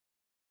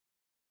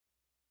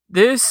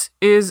This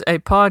is a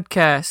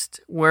podcast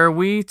where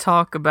we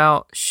talk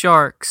about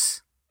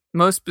sharks,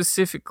 most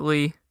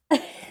specifically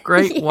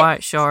great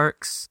white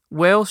sharks,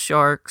 whale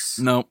sharks,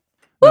 No.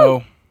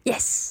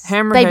 Yes.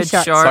 hammerhead Baby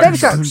sharks. sharks, Baby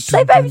sharks.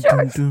 Say baby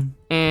sharks.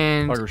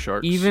 and Tiger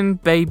sharks. even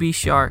baby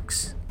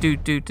sharks. Do.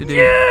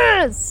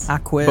 Yes. I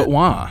quit. But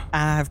why?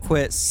 I have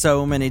quit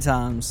so many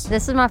times.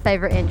 This is my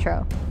favorite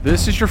intro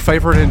This is your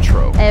favorite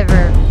intro.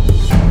 ever.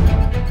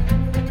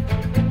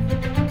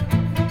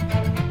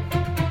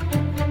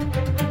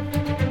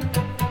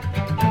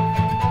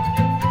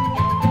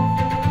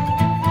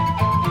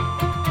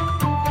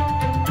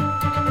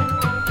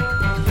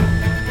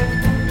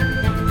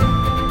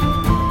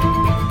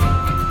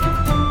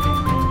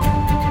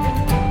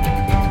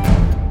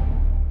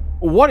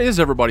 What is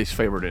everybody's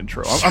favorite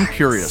intro? I'm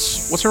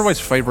curious. What's everybody's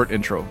favorite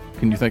intro?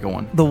 Can you think of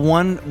one? The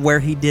one where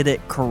he did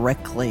it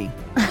correctly.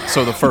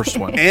 So the first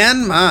one.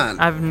 And mine.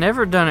 I've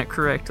never done it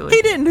correctly.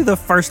 He didn't do the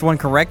first one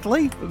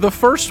correctly. The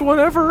first one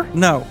ever?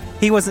 No,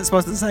 he wasn't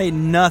supposed to say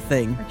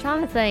nothing. I'm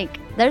trying to think.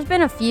 There's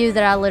been a few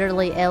that I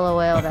literally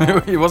LOL'd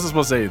at. He wasn't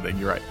supposed to say anything.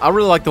 You're right. I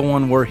really like the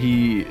one where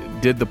he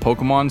did the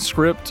Pokemon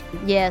script,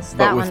 Yes, but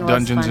that with one was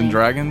Dungeons funny. and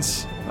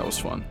Dragons. That was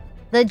fun.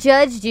 The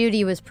Judge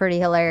Judy was pretty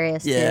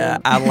hilarious Yeah,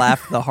 too. I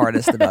laughed the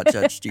hardest about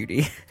Judge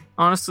Judy.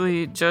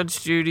 Honestly,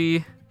 Judge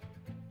Judy,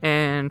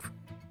 and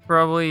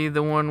probably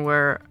the one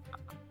where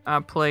I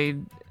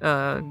played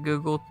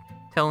Google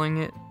telling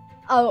it.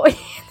 Oh,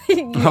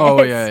 yes.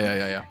 Oh,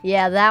 yeah.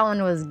 Yeah, that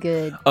one was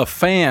good. A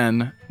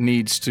fan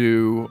needs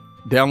to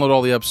download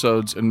all the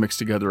episodes and mix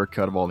together a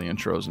cut of all the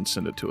intros and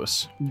send it to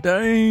us.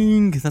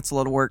 Dang, that's a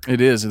lot of work. It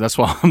is. That's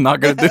why I'm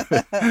not going to do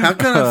it. How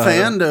can a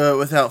fan do it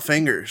without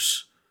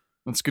fingers?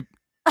 That's good.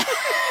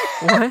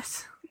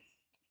 What?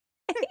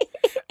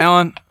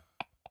 Alan,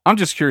 I'm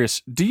just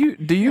curious. Do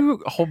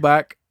you hold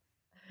back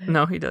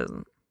No, he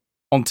doesn't.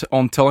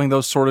 on telling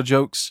those sort of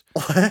jokes?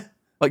 What?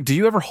 Like, do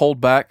you ever hold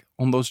back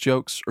on those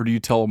jokes, or do you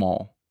tell them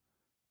all?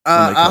 When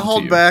they I come to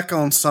hold you. back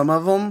on some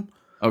of them,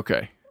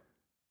 Okay.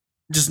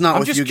 just not I'm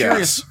with just you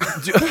curious.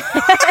 guys.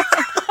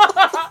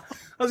 I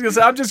was gonna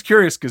say, I'm just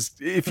curious because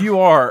if you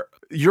are,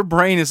 your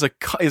brain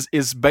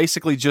is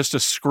basically just a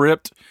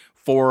script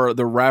for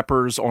the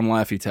rappers on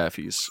Laffy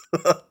Taffies.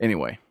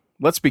 Anyway,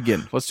 let's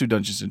begin. Let's do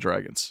Dungeons and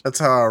Dragons. That's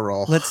how I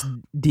roll. Let's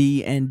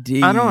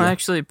D&D. I don't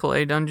actually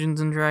play Dungeons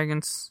and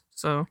Dragons,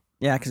 so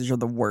Yeah, because you're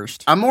the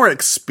worst. I more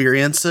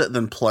experience it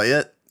than play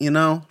it, you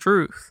know?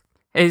 truth.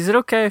 Hey, is it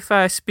okay if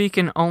I speak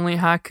in only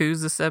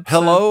haikus this episode?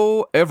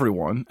 Hello,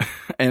 everyone.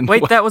 And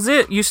Wait, that was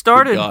it. You Good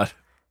started. God.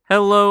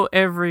 Hello,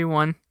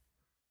 everyone.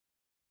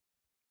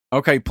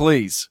 Okay,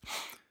 please.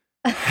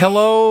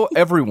 Hello,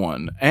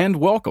 everyone, and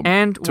welcome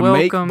And to welcome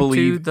Make to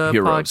Believe the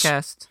Heroes.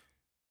 podcast.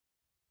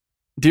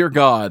 Dear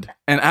God,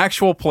 an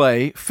actual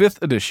play,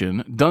 5th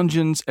edition,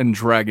 Dungeons and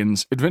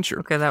Dragons adventure.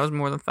 Okay, that was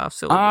more than 5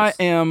 syllables. I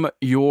am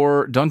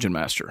your dungeon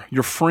master,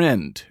 your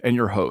friend, and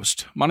your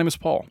host. My name is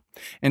Paul.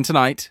 And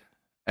tonight,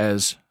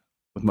 as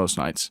with most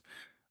nights,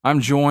 I'm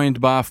joined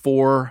by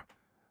 4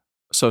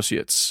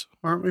 associates.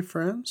 Aren't we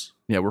friends?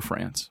 Yeah, we're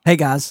friends. Hey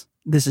guys,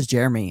 this is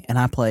Jeremy, and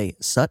I play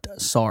Sut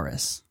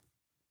Saurus,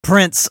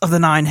 Prince of the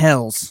Nine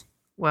Hells.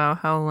 Wow,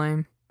 how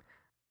lame.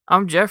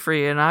 I'm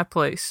Jeffrey, and I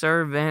play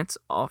Sir Vance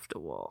Off the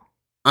Wall.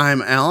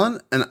 I'm Alan,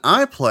 and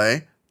I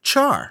play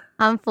Char.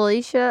 I'm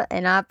Felicia,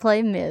 and I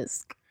play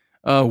Misk.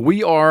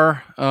 We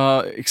are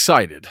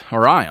excited,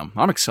 or I am.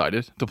 I'm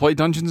excited to play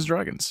Dungeons and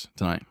Dragons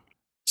tonight.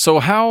 So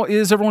how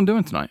is everyone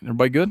doing tonight?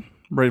 Everybody good?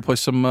 Ready to play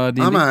some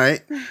D&D? I'm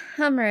alright.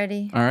 I'm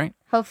ready. All right.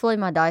 Hopefully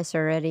my dice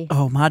are ready.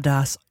 Oh, my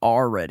dice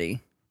are ready.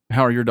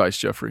 How are your dice,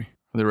 Jeffrey?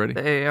 Are they ready?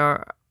 They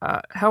are.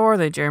 How are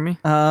they, Jeremy?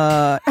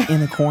 In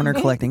the corner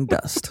collecting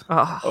dust.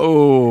 Oh,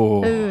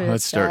 Oh, Ooh,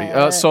 that's dirty.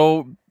 sad.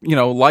 So,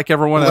 like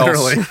everyone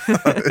Literally. else.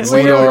 It's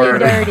We Literally are-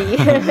 dirty.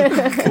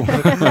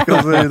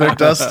 because they're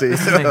dusty.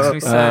 this makes me I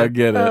sad.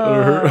 get it.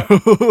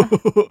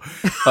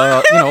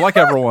 Like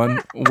everyone,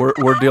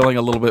 we're dealing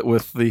a little bit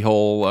with the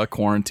whole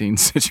quarantine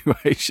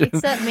situation.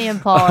 Except me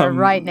and Paul are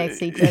right next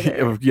to each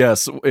other.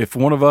 Yes, if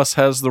one of us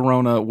has the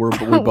Rona, we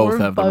both We're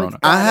have the both Rona.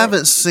 I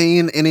haven't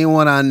seen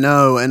anyone I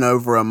know in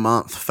over a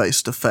month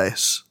face to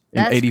face.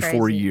 In That's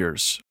 84 crazy.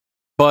 years.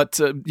 But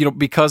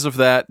because of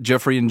that,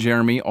 Jeffrey and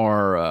Jeremy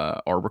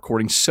are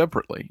recording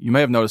separately. You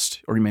may have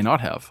noticed, or you may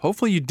not have.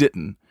 Hopefully, you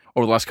didn't.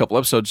 Over the last couple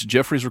episodes,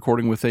 Jeffrey's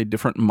recording with a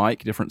different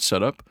mic, different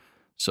setup.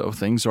 So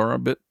things are a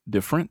bit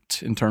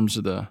different in terms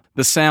of the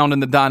sound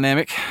and the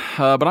dynamic.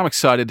 But I'm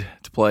excited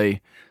to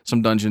play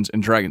some Dungeons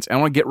and Dragons. And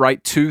I want to get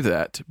right to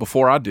that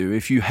before I do.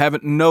 If you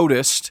haven't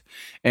noticed,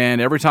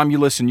 and every time you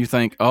listen, you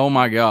think, oh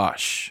my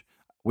gosh,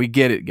 we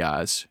get it,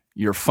 guys.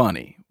 You're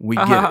funny. We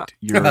get it.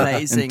 You're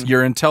Amazing.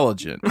 You're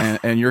intelligent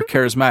and you're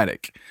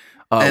charismatic.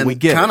 And we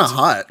get kind of it.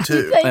 hot,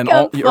 too. Think And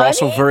I'm you're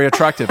also funny? very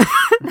attractive.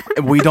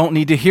 We don't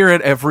need to hear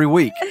it every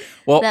week.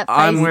 Well, That face,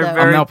 I'm though.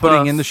 Very now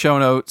putting buff. in the show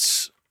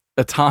notes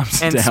a And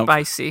timestamp.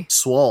 spicy.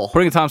 Swole.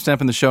 Putting a timestamp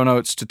in the show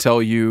notes to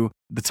tell you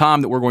the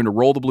time that we're going to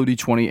roll the Blue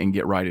D20 and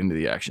get right into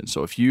the action.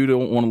 So if you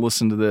don't want to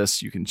listen to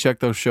this, you can check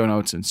those show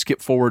notes and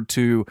skip forward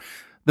to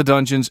the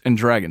Dungeons and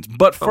Dragons.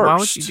 But But why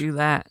would first, you do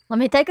that? Let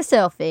me take a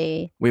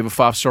selfie. we have a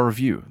 5-star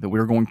review that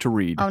we're going to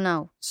read. Oh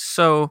no.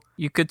 So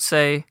you could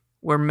say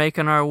we're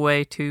making our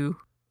way to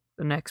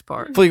the next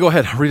part. Flea, go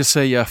ahead. Read us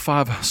a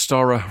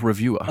 5-star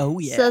review. Oh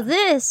yeah. So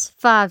this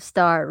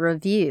 5-star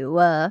review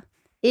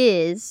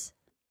is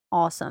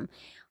awesome.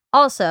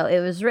 Also, it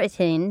was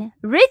written.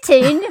 It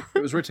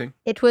was written.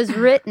 It was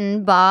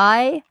written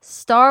by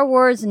Star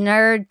Wars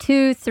Nerd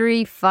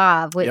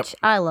 235, which Yep.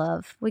 I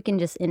love. We can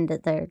just end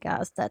it there,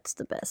 guys. That's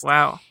the best.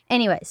 Wow.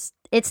 Anyways,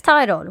 it's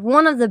titled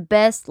 "One of the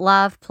Best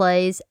Live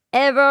Plays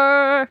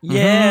Ever."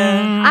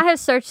 yeah. I have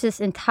searched this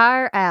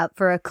entire app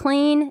for a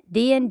clean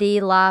D&D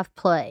live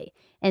play,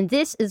 and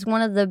this is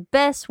one of the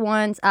best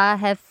ones I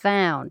have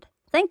found.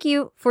 Thank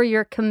you for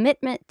your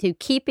commitment to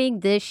keeping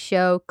this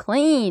show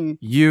clean.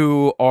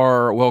 You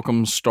are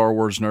welcome, Star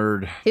Wars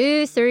Nerd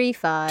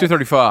 235.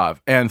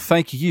 235. And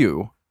thank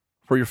you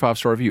for your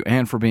 5-star review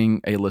and for being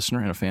a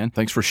listener and a fan.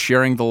 Thanks for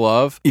sharing the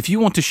love. If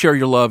you want to share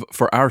your love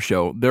for our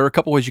show, there are a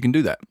couple ways you can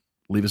do that.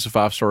 Leave us a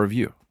 5-star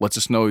review. Lets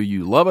us know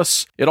you love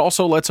us. It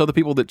also lets other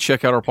people that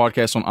check out our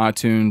podcast on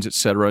iTunes,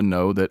 etc.,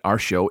 know that our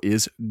show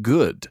is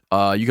good.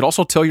 You could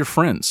also tell your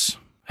friends.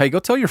 Hey, go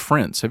tell your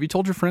friends. Have you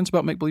told your friends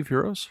about Make Believe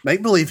Heroes?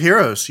 Make Believe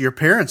Heroes. Your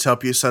parents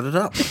help you set it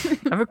up.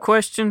 I have a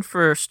question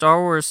for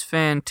Star Wars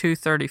fan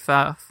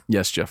 235.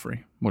 Yes,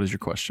 Jeffrey. What is your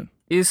question?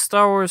 Is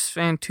Star Wars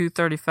fan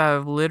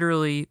 235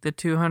 literally the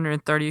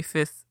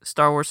 235th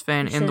Star Wars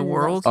fan in the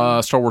world?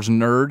 Star Wars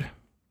Nerd,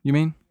 you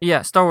mean?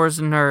 Yeah, Star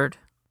Wars nerd.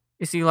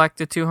 Is he like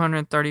the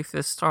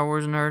 235th Star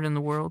Wars nerd in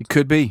the world? It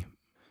could be.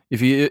 If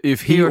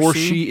he or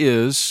she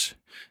is,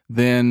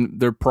 then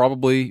they're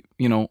probably,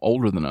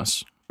 older than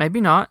us.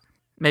 Maybe not.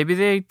 Maybe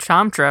they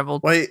time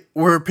traveled. Wait,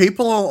 were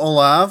people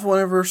alive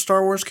whenever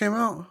Star Wars came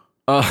out?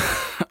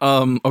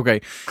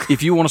 Okay.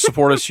 If you want to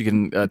support us, you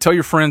can tell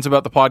your friends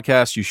about the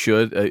podcast. You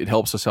should. It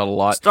helps us out a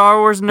lot. Star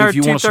Wars nerd If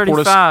you wanna support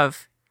us-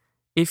 235.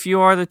 If you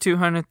are the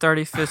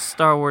 235th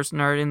Star Wars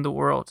nerd in the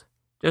world,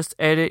 just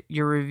edit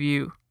your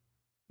review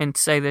and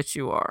say that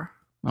you are.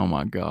 Oh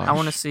my gosh. I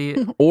want to see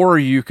it. Or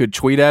you could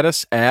tweet at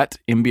us at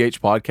MBH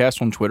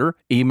Podcast on Twitter,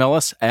 email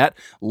us at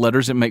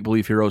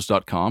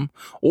letters@makebelieveheroes.com,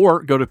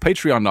 or go to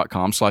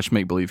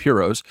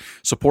patreon.com/makebelieveheroes,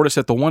 support us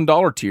at the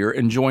 $1 tier,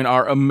 and join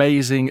our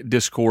amazing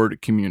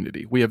Discord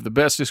community. We have the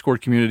best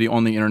Discord community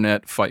on the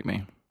internet. Fight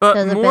me. But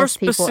They're the more best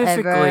people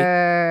specifically,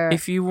 ever.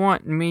 if you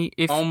want me,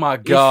 Oh my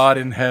God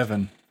in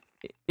heaven.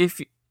 if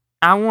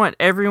I want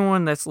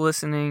everyone that's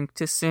listening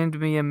to send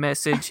me a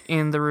message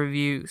in the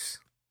reviews.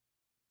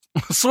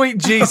 Sweet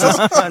Jesus.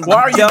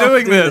 Why are you Don't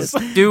doing do this?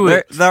 Do They're,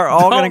 it. they're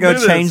all going to Don't go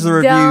do change this. the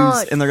reviews,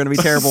 Don't. and they're going to be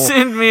terrible.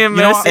 Send me a know,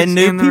 message. And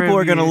new in the people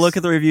are going to reviews. look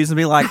at the reviews and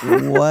be like,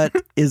 "What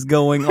is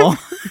going on?"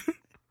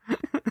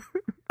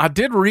 I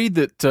did read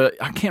that,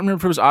 I can't remember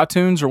if it was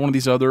iTunes or one of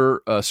these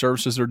other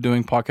services that are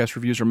doing podcast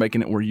reviews are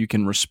making it where you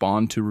can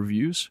respond to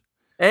reviews.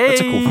 Hey. That's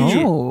a cool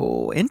feature.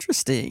 Oh,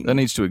 interesting. That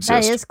needs to That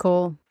exist. is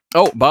cool.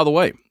 Oh, by the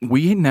way,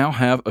 we now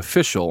have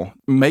official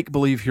Make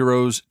Believe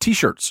Heroes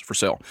t-shirts for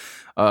sale.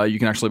 You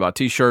can actually buy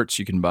t-shirts.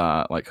 You can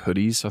buy like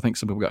hoodies. I think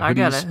some people got hoodies. I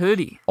got a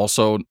hoodie.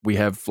 Also, we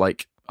have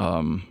like, what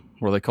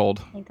are they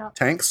called?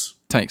 Tanks?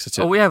 Tanks. That's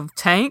it. Oh, we have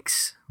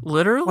tanks?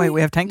 Literally? Wait,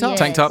 we have tank tops.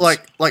 Yeah. Tank tops.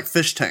 Like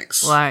fish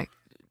tanks. Like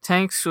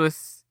tanks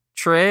with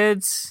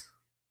treads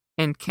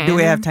and cannons? Do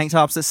we have tank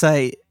tops that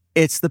say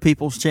 "It's the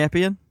People's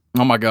Champion"?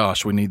 Oh my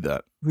gosh, we need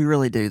that. We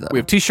really do, though. We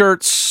have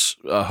t-shirts,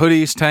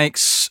 hoodies,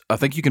 tanks. I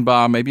think you can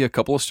buy maybe a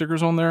couple of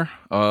stickers on there.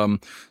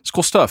 It's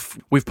cool stuff.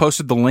 We've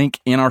posted the link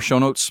in our show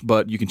notes,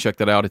 but you can check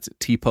that out. It's at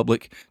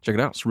TeePublic. Check it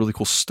out. It's really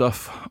cool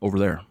stuff over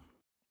there.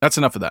 That's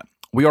enough of that.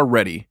 We are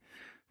ready,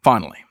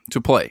 finally, to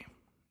play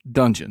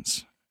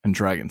Dungeons and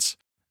Dragons.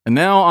 And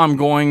now I'm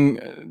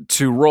going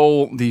to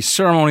roll the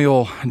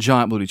ceremonial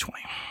giant blue d20.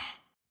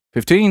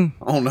 15.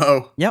 Oh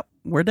no. Yep,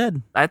 we're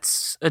dead.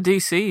 That's a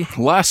DC.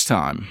 Last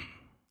time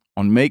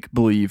on Make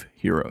Believe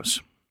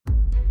Heroes.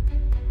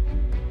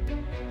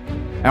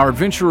 Our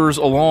adventurers,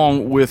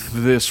 along with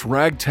this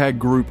ragtag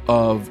group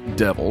of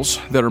devils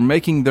that are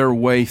making their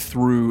way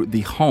through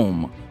the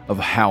home of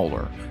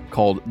Howler,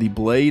 called the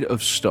Blade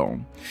of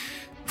Stone,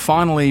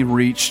 finally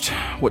reached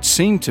what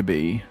seemed to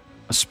be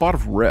a spot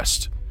of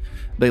rest.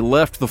 They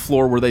left the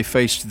floor where they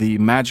faced the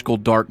magical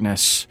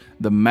darkness,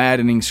 the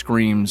maddening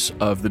screams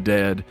of the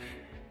dead,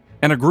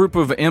 and a group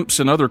of imps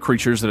and other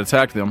creatures that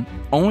attacked them,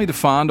 only to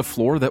find a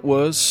floor that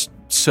was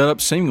set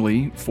up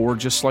seemingly for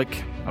just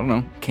like, I don't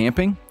know,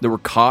 camping. There were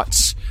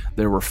cots,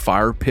 there were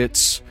fire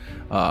pits.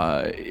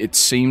 It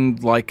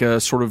seemed like a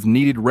sort of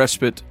needed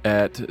respite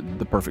at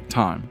the perfect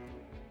time.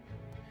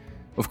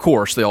 Of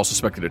course, they all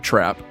suspected a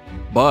trap,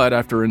 but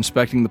after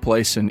inspecting the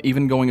place and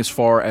even going as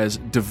far as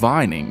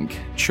divining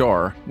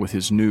Char with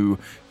his new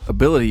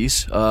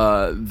abilities,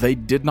 they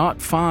did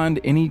not find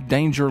any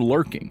danger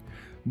lurking.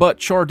 But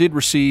Char did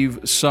receive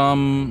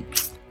some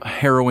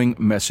harrowing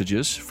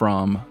messages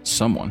from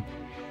someone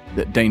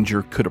that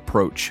danger could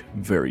approach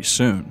very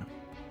soon.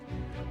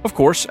 Of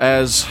course,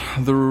 as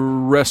the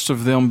rest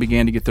of them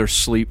began to get their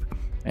sleep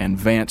and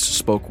Vance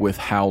spoke with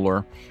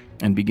Howler,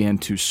 and began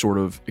to sort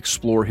of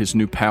explore his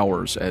new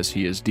powers as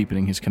he is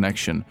deepening his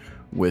connection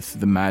with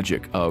the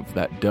magic of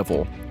that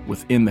devil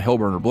within the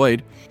Hellburner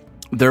blade.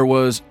 There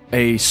was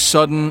a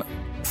sudden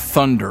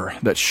thunder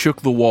that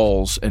shook the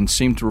walls and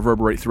seemed to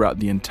reverberate throughout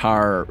the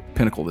entire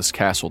pinnacle, this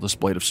castle, this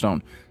blade of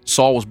stone.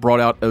 Saul was brought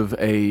out of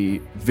a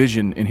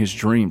vision in his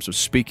dreams of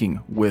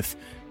speaking with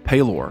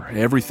Pelor.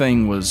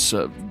 Everything was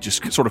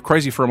just sort of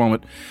crazy for a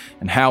moment,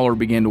 and Howler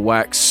began to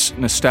wax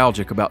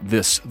nostalgic about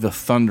this, the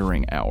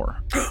thundering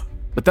hour.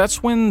 But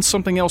that's when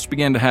something else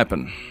began to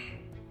happen.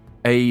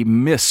 A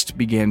mist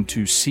began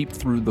to seep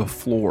through the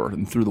floor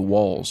and through the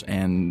walls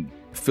and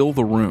fill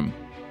the room.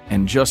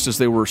 And just as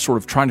they were sort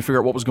of trying to figure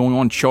out what was going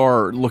on,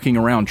 Char, looking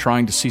around,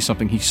 trying to see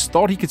something, he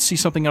thought he could see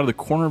something out of the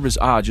corner of his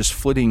eye just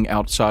flitting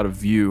outside of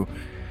view.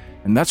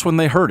 And that's when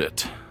they heard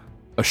it.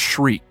 A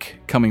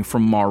shriek coming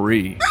from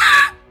Marie.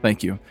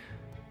 Thank you.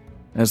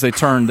 As they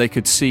turned, they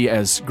could see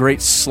as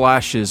great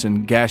slashes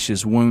and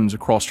gashes, wounds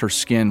across her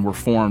skin were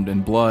formed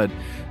and blood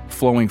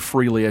flowing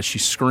freely as she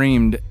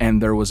screamed,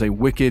 and there was a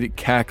wicked,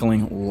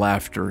 cackling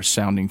laughter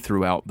sounding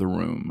throughout the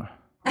room.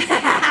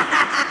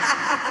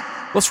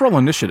 Let's roll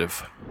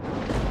initiative.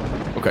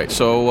 Okay,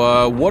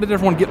 so what did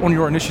everyone get on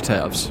your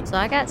initiatives? So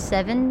I got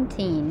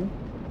 17.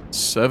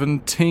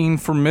 17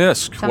 for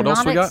Misk. So What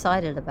else we I'm got? not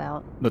excited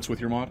about. That's with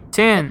your mod?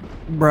 10.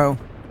 Bro,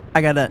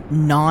 I got a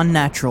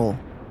non-natural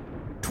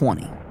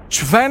 20.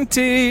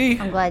 20!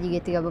 I'm glad you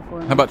get to go before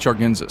me. How about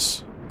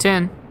Chargenzis?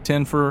 10.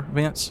 10 for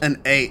Vance?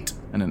 An 8.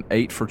 And an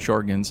 8 for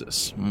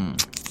Chargenzis.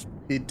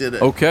 He did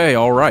it. Okay,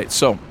 all right.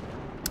 So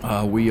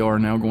we are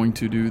now going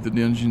to do the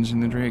Dungeons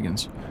and the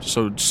Dragons.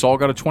 So Saul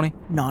got a 20?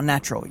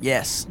 Non-natural,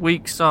 yes.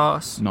 Weak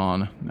sauce.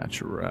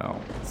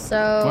 Non-natural. So,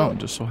 Well, it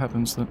just so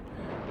happens that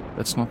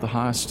that's not the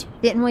highest.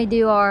 didn't we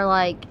do our,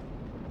 like,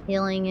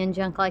 healing and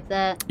junk like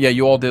that? Yeah,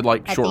 you all did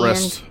like At short the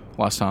rest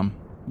last time.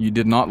 You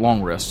did not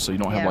long rest, so you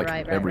don't have Yeah, like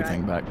right,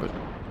 everything back, but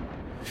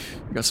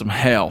you got some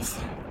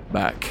health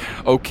back.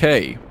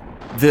 Okay.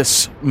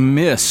 This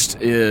mist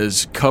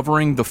is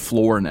covering the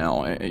floor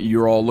now.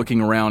 You're all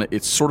looking around.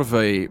 It's sort of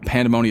a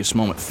pandemonious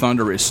moment.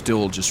 Thunder is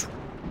still just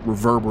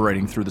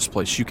reverberating through this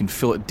place. You can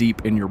feel it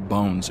deep in your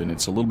bones, and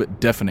it's a little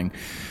bit deafening.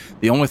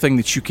 The only thing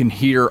that you can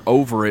hear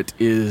over it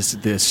is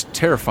this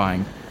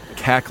terrifying,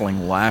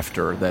 cackling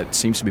laughter that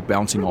seems to be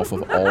bouncing off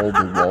of all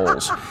the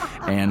walls.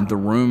 And the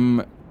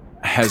room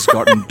has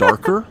gotten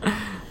darker.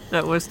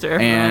 That was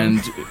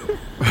terrifying.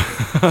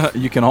 And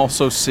you can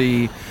also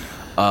see,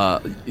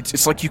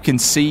 it's like you can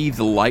see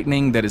the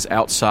lightning that is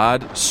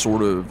outside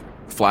sort of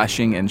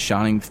flashing and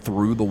shining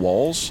through the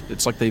walls.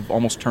 It's like they've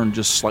almost turned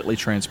just slightly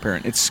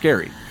transparent. It's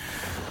scary.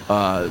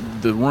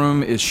 The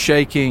room is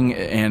shaking,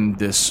 and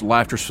this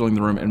laughter's filling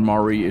the room, and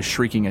Marie is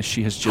shrieking as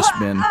she has just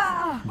been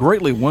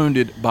greatly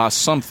wounded by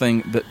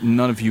something that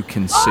none of you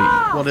can see.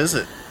 What is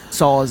it?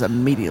 Saul is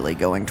immediately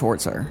going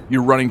towards her.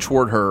 You're running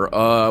toward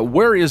her.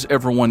 Where is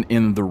everyone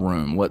in the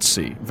room? Let's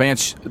see.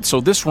 Vance, so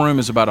this room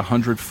is about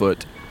 100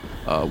 foot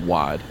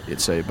wide.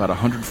 It's about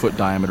 100-foot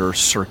diameter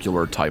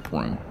circular type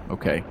room.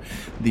 Okay.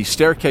 The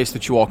staircase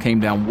that you all came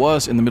down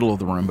was in the middle of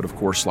the room, but of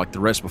course, like the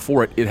rest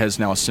before it, it has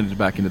now ascended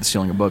back into the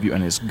ceiling above you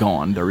and is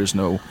gone. There is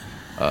no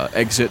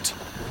exit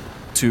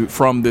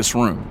from this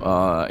room.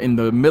 In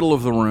the middle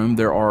of the room,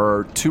 there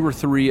are 2 or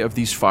 3 of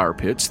these fire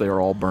pits. They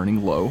are all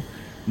burning low.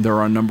 There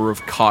are a number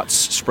of cots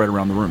spread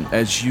around the room.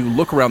 As you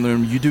look around the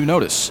room, you do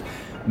notice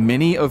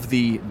many of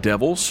the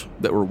devils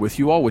that were with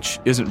you all, which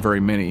isn't very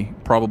many,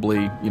 probably,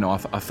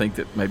 I think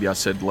that maybe I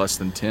said less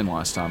than 10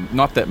 last time.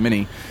 Not that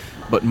many,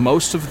 but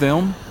most of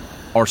them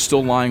are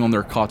still lying on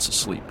their cots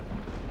asleep.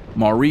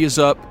 Marie is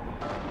up.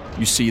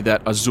 You see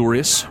that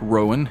Azuris,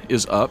 Rowan,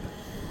 is up.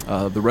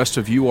 The rest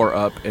of you are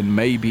up, and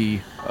maybe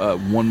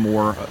one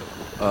more,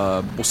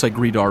 we'll say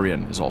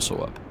Gridarian is also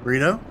up.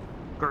 Greedo?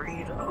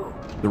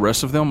 The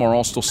rest of them are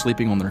all still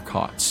sleeping on their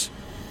cots.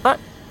 But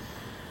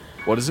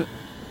What is it?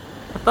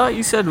 I thought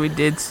you said we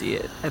did see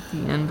it at the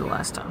end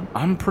last time.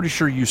 I'm pretty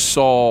sure you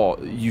saw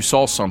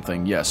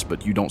something, yes,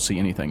 but you don't see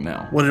anything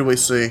now. What did we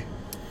see?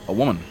 A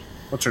woman.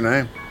 What's her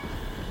name?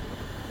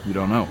 You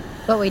don't know.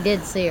 But we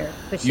did see her.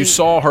 But You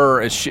saw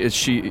her as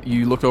she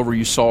you looked over,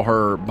 you saw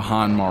her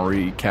behind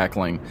Marie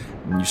cackling,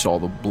 and you saw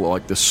the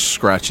like the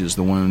scratches,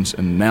 the wounds,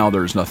 and now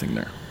there's nothing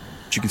there.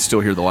 But you can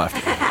still hear the laughter.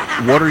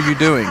 What are you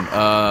doing?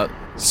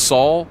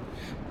 Saul,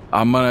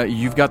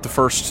 you've got the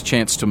first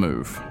chance to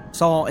move.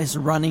 Saul is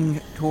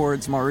running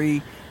towards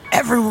Marie.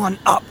 Everyone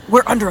up!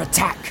 We're under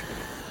attack!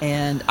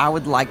 And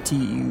I'd like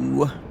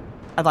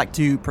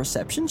to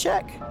perception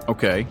check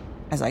Okay.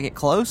 as I get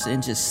close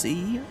and just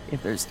see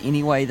if there's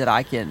any way that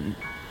I can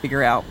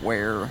figure out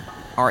where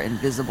our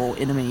invisible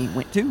enemy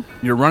went to.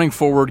 You're running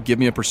forward, give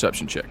me a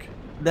perception check.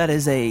 That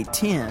is a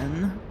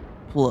 10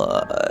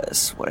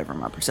 plus whatever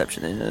my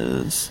perception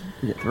is.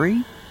 Is it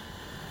 3?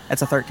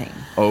 That's a 13.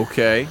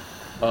 Okay.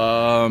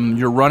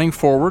 You're running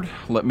forward.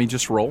 Let me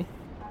just roll.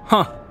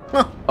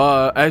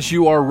 As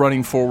you are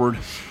running forward,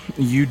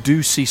 you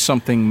do see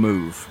something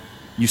move.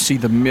 You see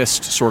the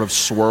mist sort of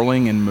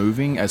swirling and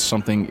moving as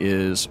something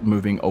is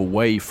moving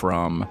away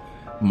from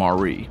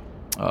Marie.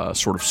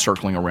 sort of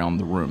circling around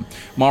the room.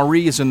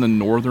 Marie is in the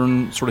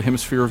northern sort of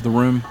hemisphere of the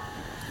room,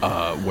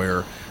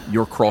 where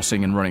you're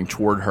crossing and running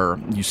toward her.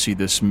 You see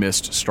this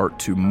mist start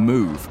to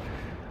move.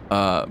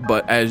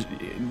 But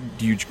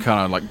do you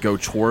kind of like go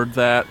toward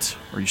that?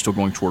 Or are you still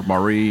going toward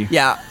Marie?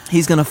 Yeah,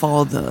 he's gonna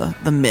follow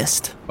the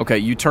mist. Okay,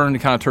 you turn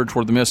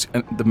toward the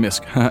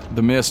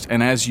mist,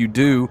 and as you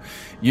do,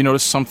 you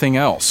notice something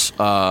else.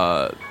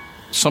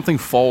 Something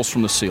falls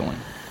from the ceiling,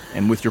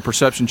 and with your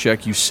perception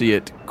check, you see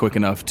it quick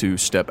enough to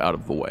step out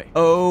of the way.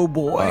 Oh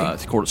boy!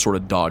 To sort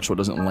of dodge so it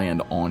doesn't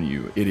land on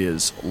you. It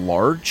is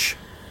large.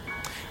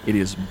 It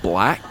is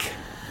black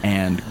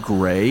and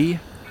gray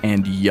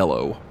and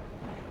yellow.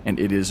 And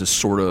it is a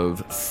sort of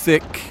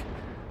thick,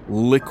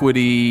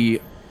 liquidy,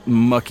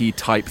 mucky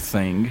type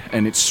thing.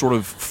 And it's sort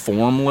of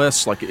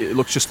formless, like it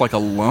looks just like a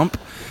lump.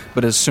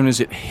 But as soon as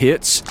it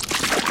hits,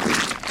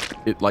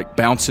 it like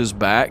bounces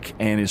back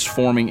and is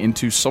forming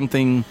into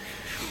something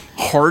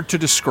hard to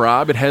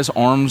describe. It has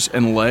arms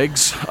and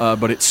legs,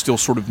 but it's still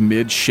sort of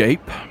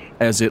mid-shape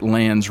as it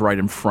lands right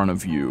in front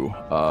of you.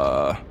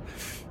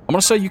 I'm going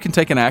to say you can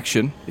take an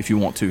action if you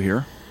want to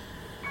here.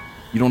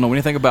 You don't know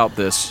anything about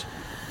this.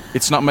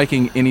 It's not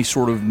making any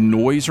sort of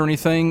noise or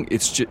anything.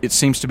 It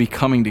seems to be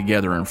coming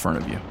together in front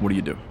of you. What do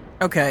you do?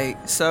 Okay,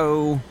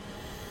 so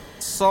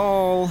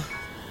Saul.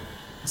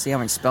 Let's see how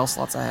many spell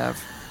slots I have.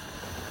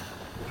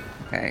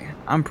 Okay,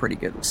 I'm pretty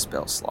good with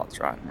spell slots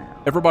right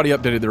now. Everybody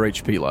updated their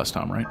HP last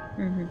time, right?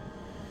 Mm-hmm.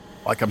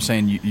 Like I'm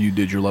saying, you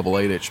did your level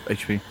 8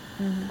 HP.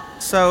 Mm-hmm.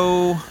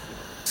 So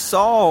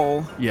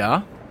Saul,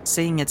 Yeah.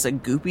 seeing it's a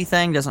goopy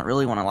thing, doesn't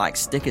really want to like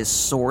stick his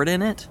sword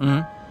in it.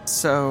 Mm-hmm.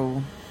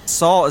 So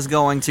Saul is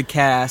going to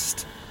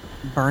cast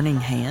Burning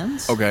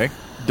Hands. Okay.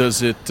 Does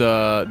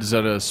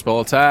that a spell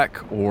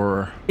attack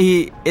or?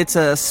 It's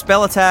a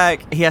spell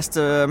attack. He has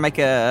to make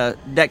a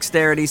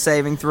dexterity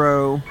saving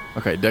throw.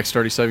 Okay,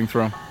 dexterity saving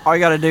throw. All you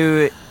gotta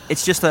do,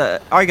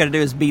 all you gotta do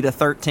is beat a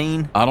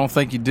 13. I don't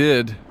think he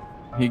did.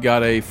 He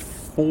got a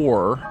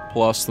 4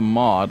 plus the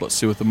mod. Let's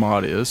see what the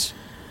mod is.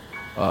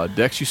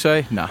 Dex, you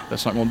say? Nah,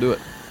 that's not going to do it.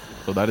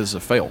 So that is a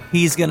fail.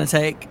 He's gonna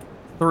take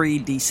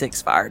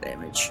 3d6 fire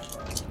damage.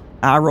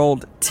 I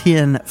rolled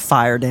 10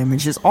 fire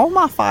damage. Is all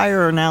my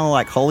fire are now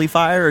like holy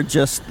fire or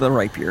just the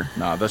rapier?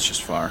 Nah, that's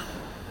just fire.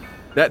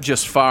 That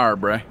just fire,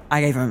 bruh. I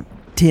gave him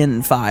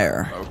 10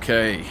 fire.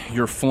 Okay,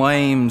 your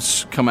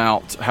flames come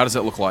out. How does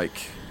that look like?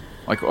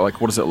 Like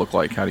what does that look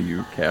like? How do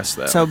you cast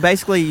that? So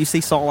basically, you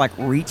see Saul like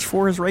reach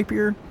for his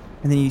rapier,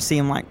 and then you see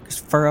him like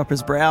fur up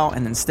his brow,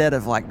 and instead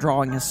of like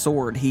drawing his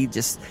sword, he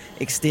just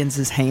extends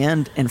his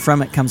hand, and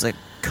from it comes a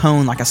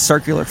cone, like a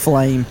circular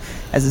flame,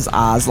 as his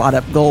eyes light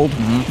up gold,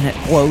 and it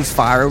blows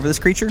fire over this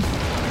creature.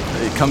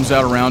 It comes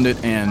out around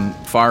it, and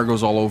fire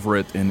goes all over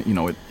it, and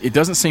it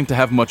doesn't seem to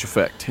have much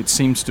effect. It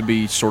seems to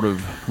be sort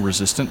of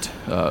resistant,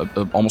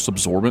 almost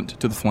absorbent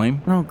to the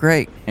flame. Oh,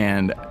 great!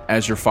 And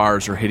as your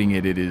fires are hitting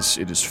it, it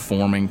is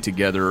forming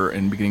together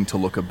and beginning to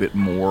look a bit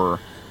more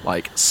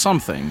like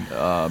something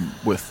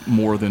with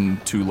more than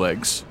 2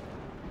 legs.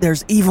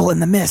 There's evil in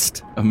the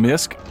mist. A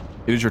Misk,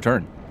 it is your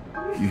turn.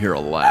 You hear a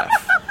laugh.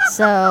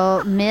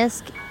 So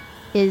Misk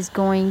is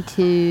going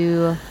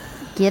to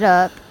get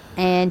up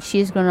and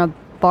she's going to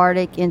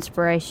bardic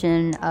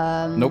inspiration.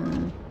 Nope.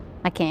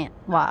 I can't.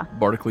 Why?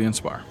 Bardically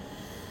inspire.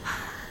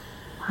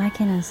 Why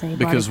can't I say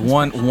Because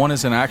bardic one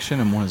is an action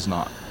and one is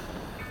not.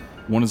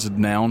 One is a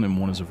noun and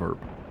one is a verb.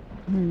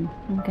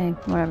 Okay,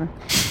 whatever.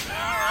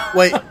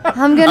 Wait,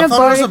 I'm going to I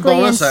thought it was a bardically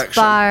bonus action.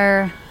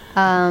 inspire,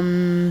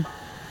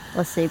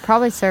 let's see,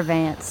 probably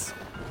Servance.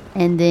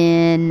 And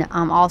then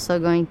I'm also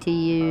going to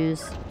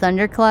use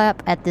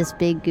Thunderclap at this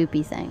big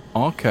goopy thing.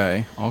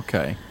 Okay.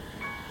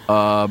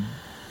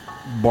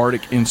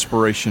 Bardic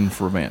inspiration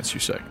for Vance, you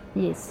say?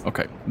 Yes.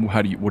 Okay.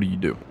 What do you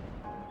do?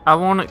 I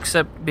won't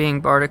accept being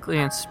bardically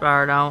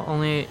inspired. I'll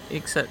only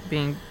accept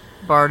being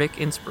bardic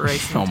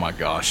inspiration. Oh my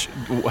gosh.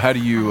 How do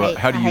you I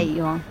hate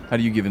you all. how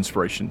do you give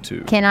inspiration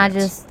to Can I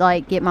Vance? just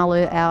like get my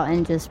lute out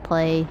and just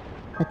play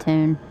a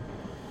tune?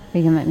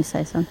 You can make me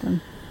say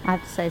something. I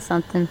have to say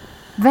something.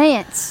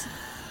 Vance,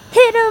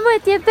 hit him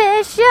with your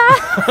best shot.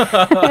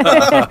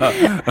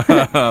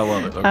 I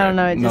love it. Okay. I don't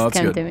know, it just that's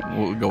came good. to me.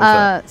 We'll go with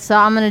that. So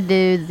I'm gonna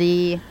do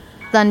the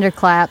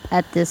thunderclap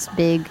at this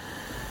big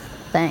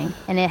thing,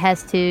 and it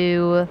has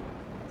to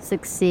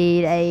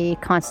succeed a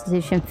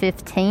Constitution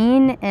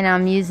 15, and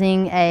I'm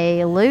using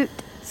a lute,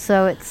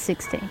 so it's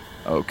 16.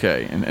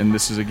 Okay. And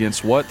this is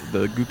against what?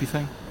 The goopy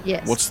thing?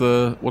 Yes. What's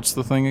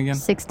the thing again?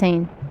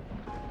 16.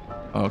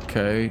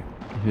 Okay.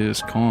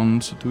 His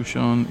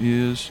Constitution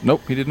is...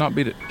 Nope, he did not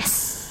beat it.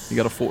 Yes. He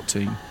got a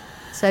 14.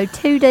 So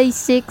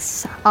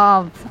 2d6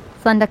 of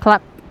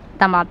thunderclap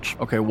damage.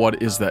 Okay,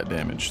 what is that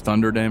damage?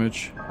 Thunder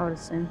damage? I would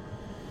assume.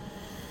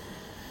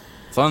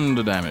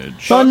 Thunder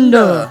damage.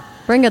 Thunder!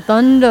 Bring a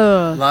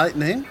thunder!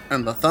 Lightning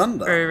and the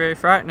thunder. Very, very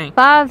frightening.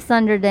 5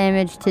 thunder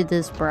damage to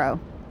this bro.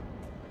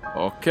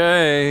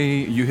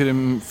 Okay, you hit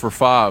him for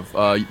 5.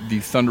 The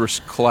thunderous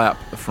clap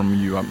from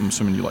you, I'm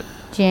assuming you like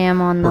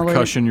Jam on the lute.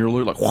 percussion your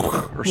lute, like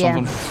or Yeah.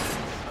 something.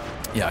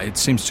 Yeah, it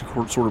seems to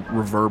sort of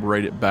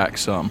reverberate it back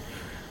some.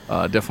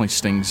 Definitely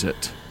stings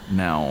it.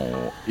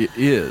 Now, it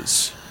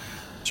is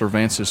Sir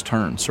Vance's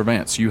turn. Sir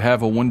Vance, you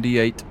have a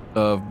 1d8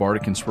 of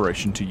Bardic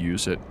Inspiration to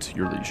use at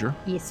your leisure.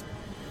 Yes.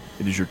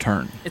 It is your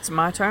turn. It's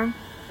my turn?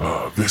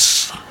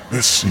 This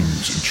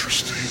seems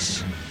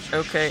interesting.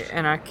 Okay,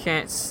 and I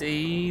can't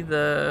see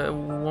the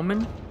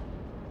woman?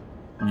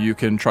 You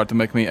can try to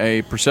make me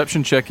a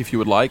perception check if you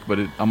would like, but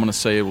I'm going to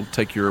say it will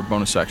take your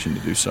bonus action to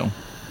do so.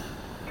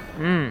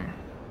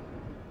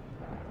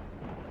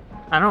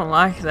 I don't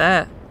like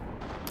that.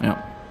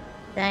 Yeah.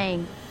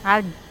 Dang.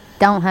 I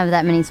don't have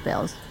that many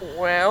spells.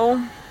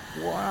 Well,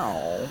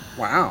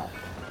 Wow.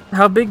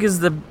 how big is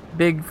the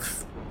big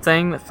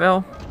thing that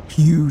fell?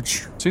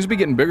 Huge. Seems to be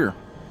getting bigger.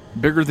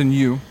 Bigger than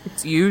you.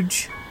 It's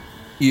huge.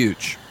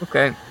 Huge.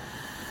 Okay.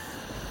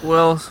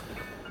 Well,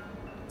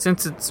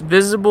 since it's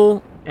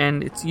visible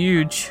and it's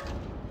huge,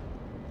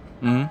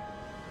 Mm-hmm.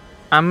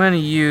 I'm going to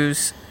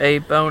use a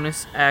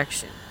bonus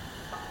action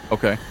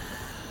Okay.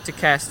 to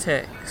cast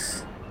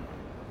Hex.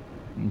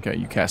 Okay,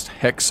 you cast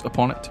Hex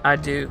upon it. I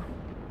do.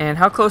 And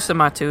how close am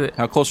I to it?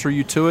 How close are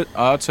you to it?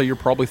 I'd say you're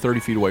probably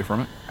 30 feet away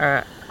from it.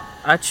 Alright.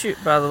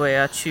 By the way,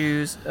 I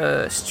choose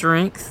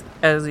Strength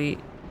as the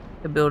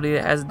ability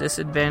that has a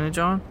disadvantage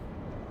on.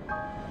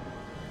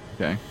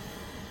 Okay.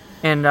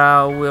 And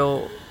I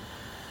will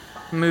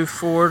move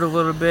forward a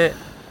little bit.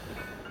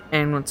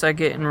 And once I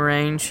get in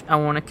range, I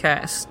want to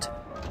cast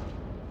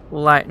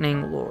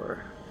Lightning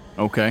Lure.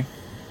 Okay.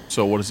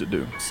 So what does it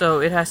do?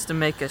 So it has to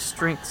make a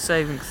strength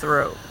saving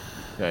throw.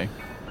 Okay.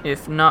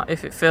 If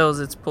it fails,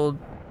 it's pulled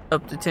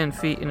up to 10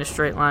 feet in a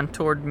straight line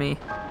toward me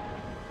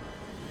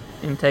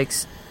and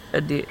takes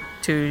a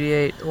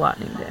 2d8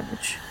 lightning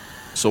damage.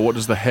 So what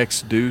does the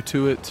Hex do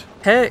to it?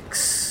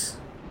 Hex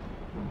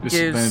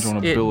Disadvantage gives on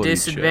it ability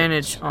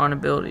disadvantage checks. on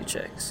ability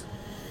checks.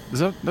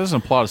 That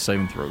doesn't apply to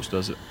saving throws,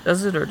 does it?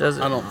 Does it or does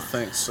it? I don't not?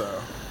 think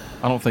so.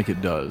 I don't think it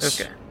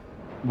does. Okay.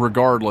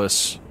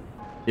 Regardless,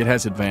 it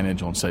has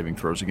advantage on saving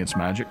throws against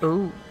magic.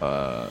 Ooh,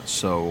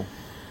 So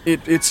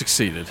it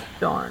succeeded.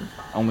 darn.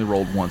 I only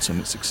rolled once and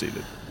it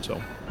succeeded.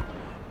 So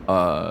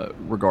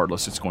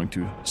regardless, it's going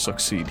to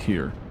succeed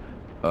here.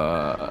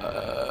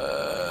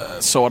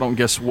 So I don't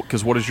guess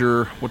because what's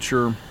your?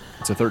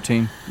 It's a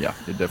 13. Yeah,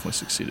 it definitely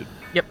succeeded.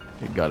 Yep.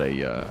 It got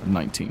a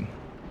 19.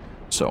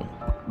 So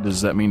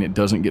does that mean it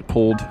doesn't get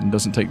pulled and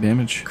doesn't take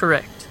damage?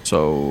 Correct.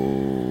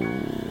 So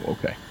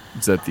okay,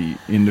 is that the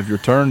end of your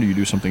turn? Do you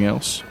do something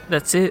else?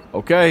 That's it.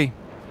 Okay.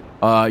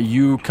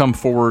 You come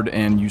forward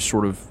and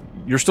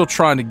you're still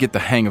trying to get the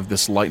hang of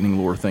this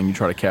lightning lure thing. You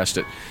try to cast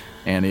it,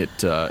 and it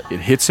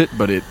hits it,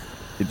 but it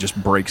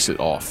just breaks it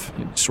off.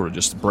 It sort of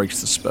just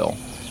breaks the spell,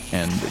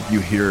 and you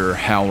hear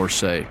Howler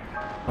say,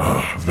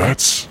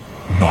 That's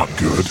not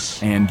good.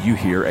 and you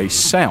hear a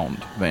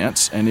sound,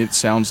 Vance, and it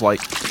sounds like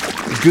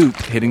goop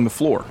hitting the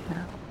floor.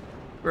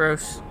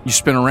 Gross. You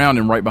spin around,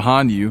 and right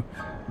behind you,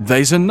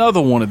 there's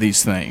another one of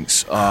these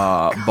things.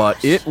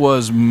 But it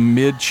was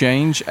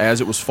mid-change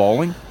as it was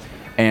falling,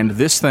 and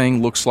this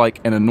thing looks like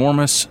an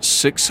enormous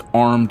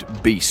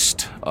 6-armed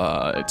beast.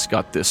 It's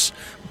got this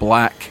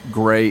black,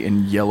 gray,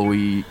 and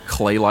yellowy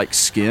clay-like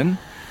skin,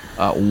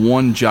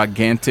 one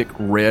gigantic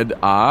red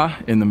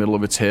eye in the middle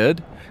of its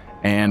head,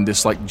 and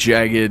this like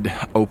jagged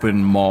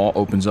open maw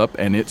opens up,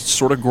 and it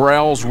sort of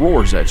growls,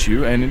 roars at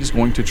you, and it is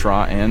going to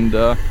try and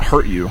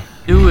hurt you.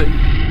 Do it.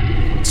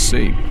 Let's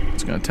see.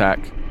 It's going to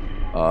attack.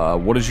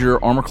 What is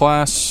your armor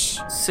class?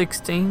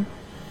 16.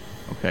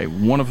 Okay,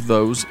 one of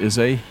those is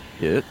a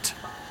hit.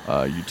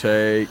 You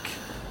take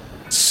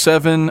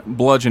 7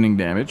 bludgeoning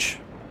damage.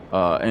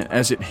 And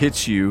as it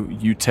hits you,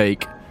 you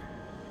take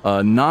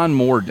 9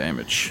 more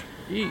damage.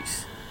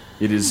 Jeez.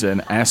 It is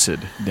an acid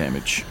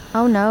damage.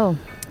 Oh no.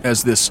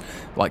 As this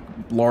like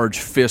large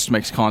fist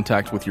makes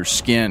contact with your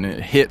skin,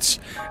 it hits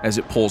as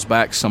it pulls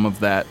back. Some of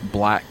that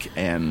black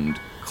and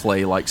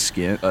clay-like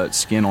skin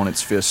on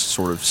its fist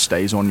sort of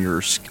stays on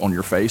your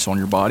face, on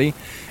your body,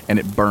 and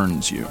it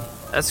burns you.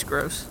 That's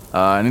gross.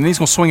 And then he's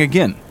going to swing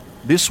again.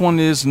 This one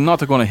is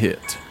not going to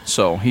hit.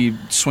 So he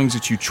swings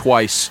at you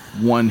twice.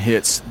 One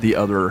hits, the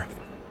other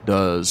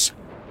does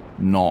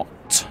not.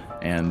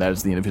 And that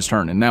is the end of his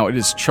turn. And now it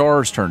is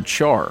Char's turn.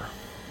 Char,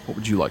 what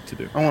would you like to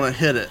do? I want to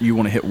hit it. You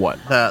want to hit what?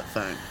 That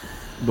thing.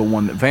 The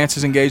one that Vance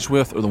is engaged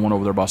with, or the one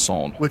over there by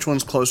Saul? Which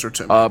one's closer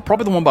to me?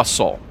 Probably the one by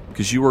Saul,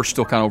 because you were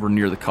still kind of over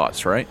near the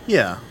cots, right?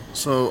 Yeah.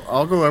 So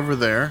I'll go over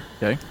there.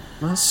 Okay.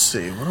 Let's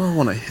see. What do I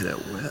want to hit it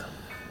with?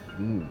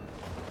 I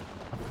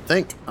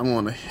think I'm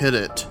going to hit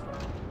it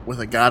with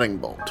a guiding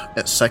bolt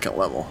at 2nd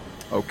level.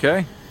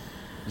 Okay.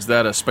 Is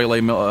that a a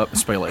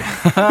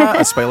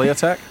Spele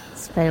attack?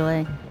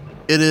 Spele.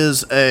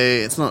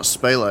 It's not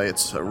spell,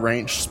 it's a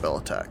ranged spell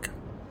attack.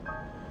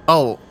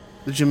 Oh,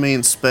 did you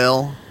mean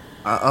spell?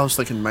 I was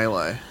thinking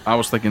melee. I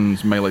was thinking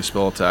melee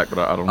spell attack, but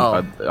I don't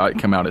know. Oh. It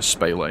came out as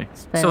Spele.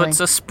 Spele. So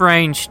it's a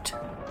spranged.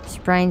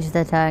 Spranged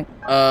attack.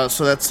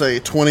 So that's a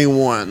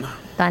 21.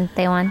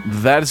 21.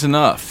 That is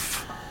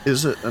enough.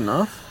 Is it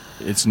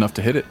enough? It's enough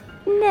to hit it.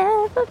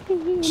 Never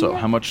be. So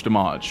how much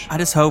damage? I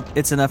just hope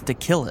it's enough to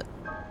kill it.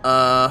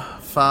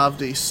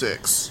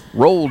 5d6.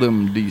 Roll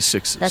them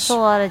d6s. That's a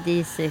lot of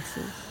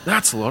D6s.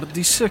 That's a lot of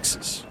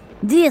d6s.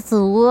 That's a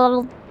lot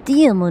of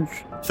damage.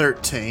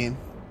 13.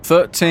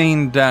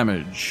 13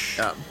 damage.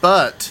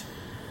 But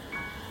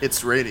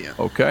it's radiant.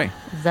 Okay.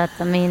 Does that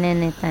mean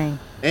anything?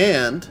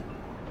 And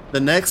the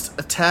next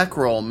attack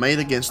roll made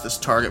against this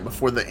target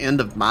before the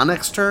end of my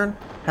next turn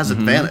has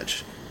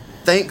advantage.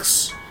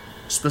 Thanks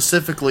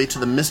specifically to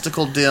the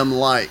mystical dim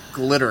light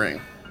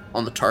glittering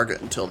on the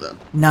target until then.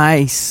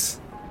 Nice.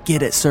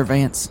 Get it, Sir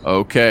Vance.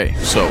 Okay,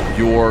 so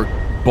your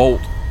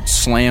bolt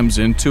slams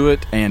into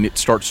it, and it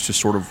starts to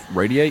sort of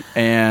radiate,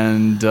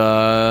 and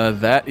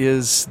that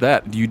is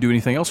that. Do you do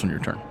anything else on your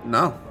turn?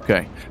 No.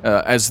 Okay.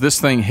 As this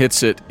thing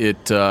hits it,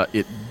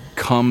 it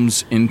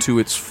comes into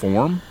its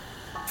form.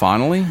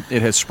 Finally,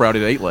 it has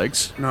sprouted 8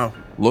 legs. No.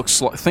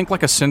 Think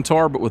like a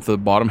centaur, but with the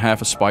bottom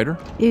half a spider.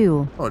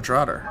 Ew. Oh, a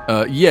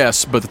Trotter.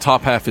 Yes, but the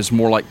top half is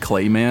more like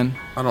Clayman.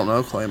 I don't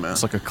know, Clayman.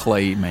 It's like a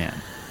clay man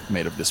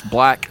made of this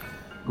black,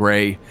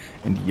 gray,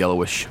 and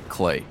yellowish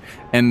clay.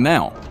 And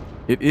now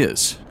it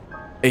is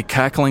a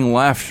cackling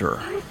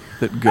laughter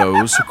that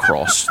goes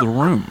across the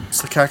room.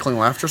 It's the Cackling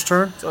Laughter's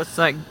turn? So it's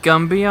like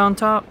Gumby on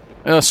top?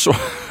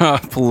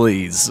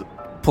 Please.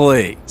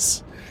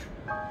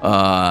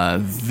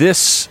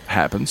 This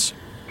happens.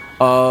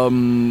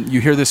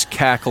 You hear this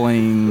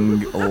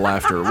cackling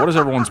laughter. What is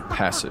everyone's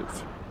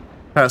passive?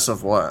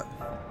 Passive what?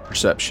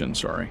 Perception,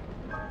 sorry.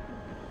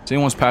 Is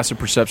anyone's passive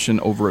perception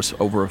over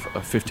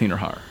a 15 or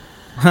higher?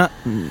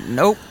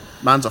 Nope.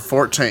 Mine's a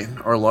 14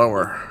 or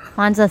lower.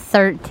 Mine's a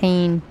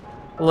 13.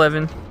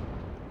 11.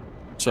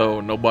 So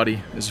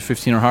nobody is a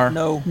 15 or higher?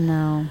 No.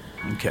 No.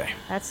 Okay.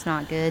 That's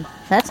not good.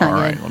 That's not All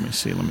good. right, let me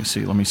see.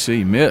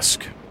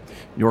 Misk,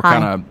 you're Hi.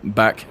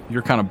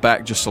 kind of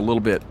back just a little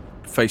bit,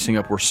 facing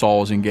up where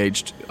Saul is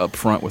engaged up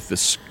front with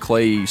this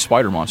clay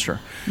spider monster.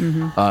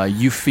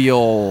 You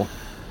feel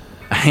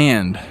a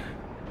hand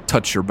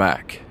touch your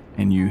back,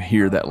 and you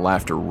hear that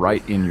laughter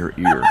right in your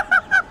ear.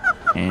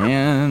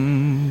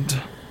 And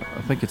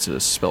I think it's a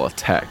spell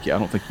attack. Yeah, I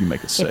don't think you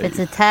make a save. If it's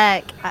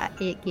attack,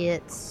 it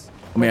gets.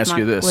 Let me ask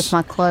you this: with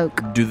my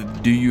cloak.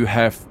 Do you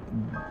have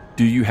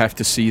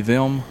to see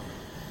them?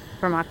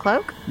 For my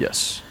cloak?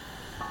 Yes.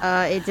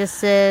 It just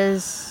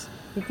says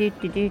if you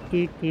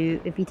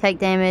take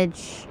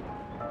damage.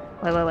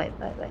 Wait.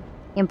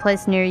 In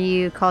place near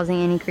you,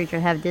 causing any creature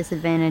to have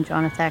disadvantage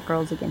on attack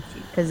rolls against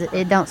you, because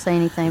it don't say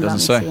anything about me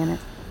Doesn't say. seeing it.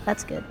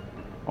 That's good.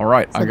 All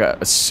right, I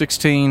got a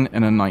 16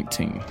 and a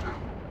 19.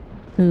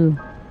 Ooh.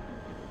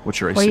 What's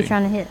your AC? What are you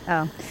trying to hit?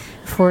 Oh,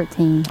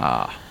 14.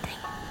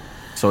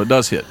 So it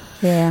does hit.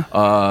 Yeah.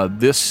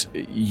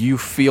 You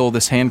feel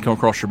this hand come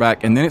across your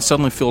back, and then it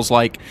suddenly feels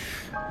like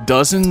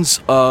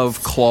dozens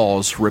of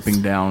claws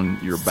ripping down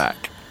your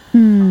back.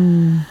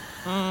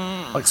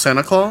 Like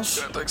Santa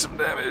Claus? Take some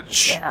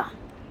damage. Yeah.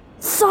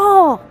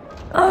 Saul!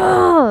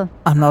 Ugh!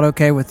 I'm not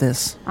okay with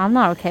this. I'm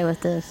not okay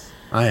with this.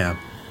 I am.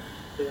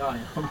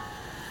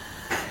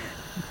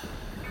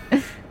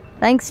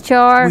 Thanks,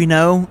 Char. We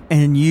know,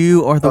 and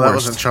you are the Oh, that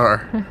worst. wasn't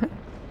Char.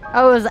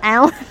 Oh, it was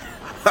Alan.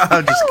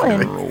 I'm just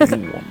kidding. Roll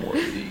one more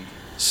of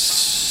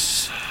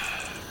these.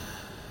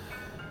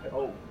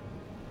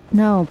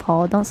 No,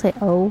 Paul, don't say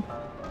oh.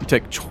 You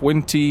take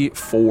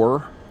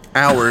 24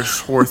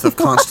 Hours worth of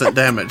constant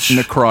damage.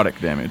 necrotic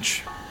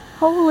damage.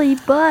 Holy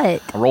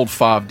butt. I rolled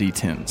 5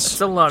 d10s. That's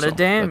a lot of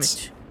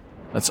damage.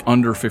 That's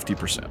under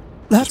 50%.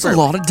 That's a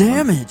lot of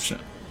damage.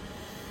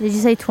 Did you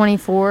say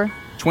 24?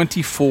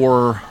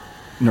 24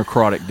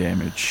 necrotic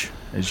damage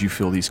as you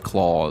feel these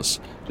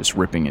claws just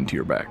ripping into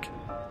your back.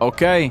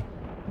 Okay,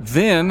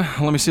 then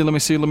let me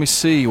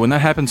see. When that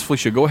happens,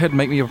 Felicia, go ahead and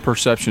make me a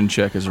perception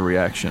check as a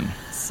reaction.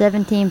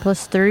 17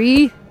 plus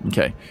 3.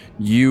 Okay,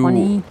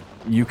 20.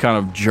 you kind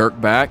of jerk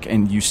back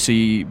and you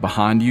see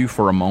behind you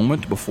for a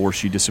moment before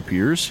she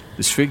disappears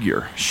this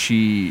figure.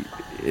 She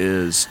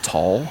is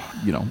tall,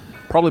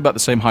 probably about the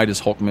same height as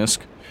Hulk Misk.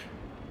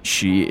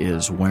 She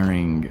is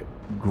wearing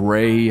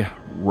gray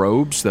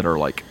robes that are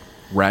like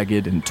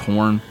ragged and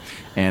torn,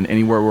 and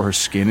anywhere where her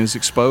skin is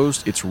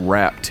exposed, it's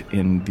wrapped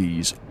in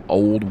these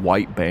old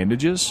white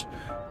bandages.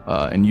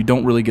 And you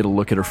don't really get a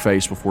look at her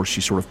face before she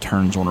sort of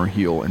turns on her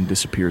heel and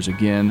disappears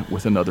again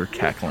with another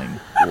cackling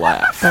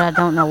laugh. But I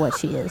don't know what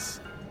she is.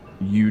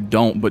 You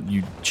don't, but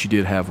she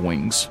did have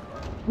wings.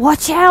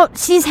 Watch out!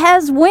 She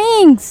has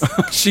wings!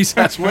 She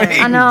has wings.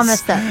 I know I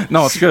messed up.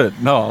 No, it's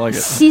good. No, I like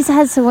it. She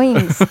has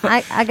wings.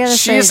 I gotta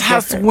say. She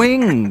has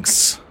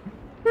wings.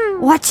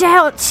 Watch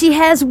out! She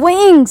has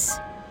wings!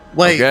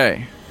 Wait,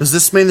 Okay. does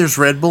this mean there's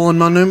Red Bull in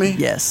Manumi?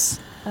 Yes.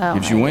 Oh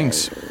Gives my you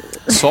wings.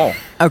 Saul.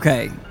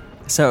 Okay.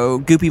 So,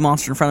 goopy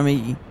monster in front of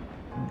me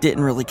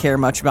didn't really care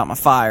much about my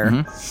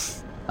fire.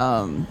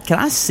 Can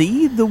I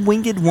see the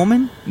winged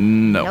woman?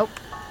 No. Nope.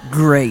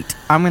 Great.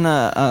 I'm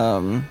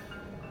gonna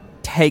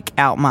take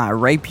out my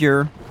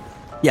rapier.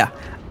 Yeah,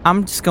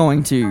 I'm just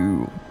going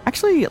to.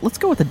 Actually, let's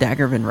go with the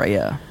dagger of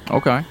Enrea.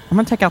 Okay. I'm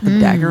gonna take out the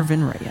dagger of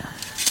Enrea,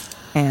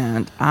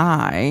 and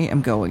I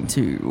am going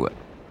to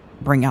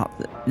bring out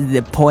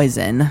the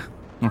poison,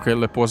 Okay,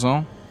 Le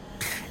Poison.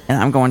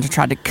 and I'm going to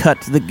try to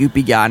cut the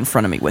goopy guy in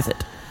front of me with it.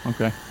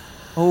 Okay.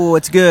 Oh,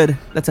 it's good.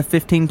 That's a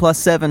 15 plus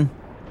 7.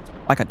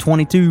 Like a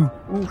 22.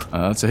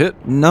 That's a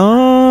hit.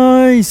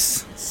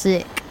 Nice.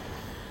 Sick.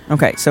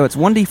 Okay, so it's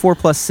 1d4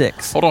 plus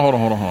 6. Hold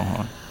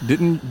on.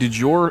 Did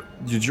your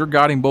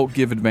guiding bolt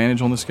give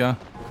advantage on this guy,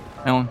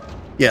 Alan?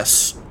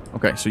 Yes.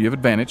 Okay, so you have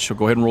advantage. So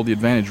go ahead and roll the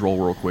advantage roll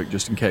real quick,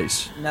 just in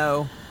case.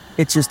 No.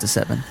 It's just a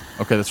 7.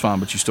 Okay, that's fine,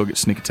 but you still get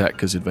sneak attack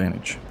because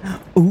advantage.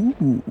 Ooh.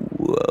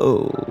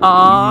 Whoa.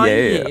 Aw,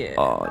 yeah.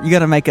 Aw, you got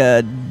to make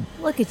a...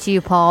 Look at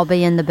you, Paul,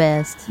 being the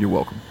best. You're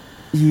welcome.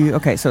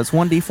 Okay, so it's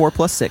 1d4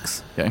 plus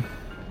 6. Okay.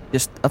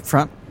 Just up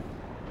front.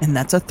 And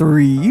that's a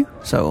 3.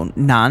 So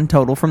 9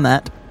 total from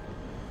that.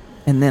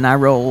 And then I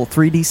roll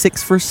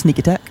 3d6 for sneak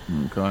attack.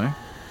 Okay.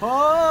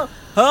 I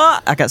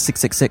got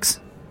 666.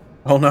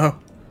 Oh no.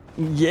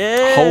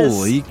 Yes.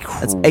 Holy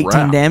crap. That's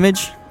 18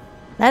 damage.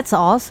 That's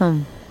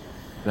awesome.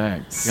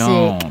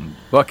 Daggone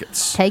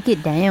buckets. Take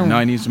it down. Now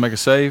he needs to make a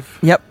save.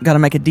 Yep, got to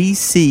make a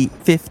DC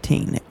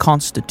 15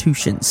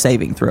 Constitution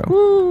saving throw.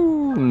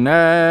 Ooh,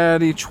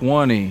 natty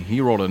 20.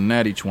 He rolled a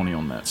natty 20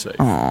 on that save.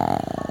 Oh,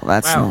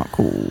 that's Wow. not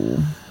cool.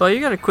 Well,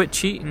 you gotta quit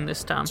cheating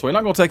this time. So you're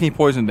not going to take any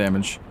poison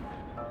damage,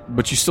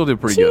 but you still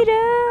did pretty good.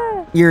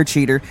 You're a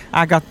cheater.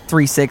 I got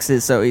 3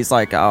 6s, so he's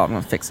like, oh, I'm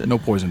going to fix it. No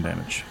poison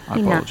damage. I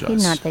He's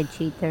apologize. not that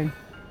cheater.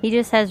 He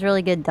just has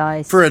really good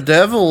dice. For a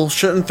devil,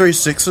 shouldn't 3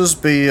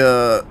 6s be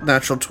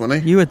natural 20?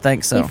 You would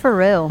think so. He for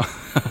real.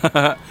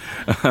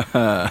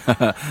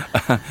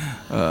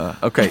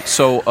 Okay,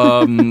 so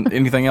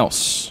anything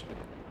else?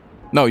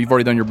 No, you've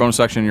already done your bonus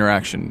action and your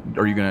action.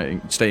 Are you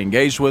going to stay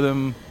engaged with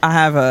him? I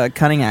have a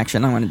cunning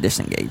action. I'm going to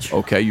disengage.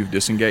 Okay, you've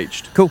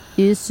disengaged. Cool.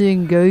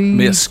 Disengage.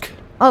 Misk,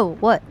 Oh,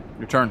 what?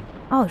 your turn.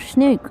 Oh,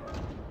 Snook.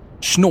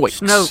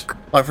 Schnoik. Snoke.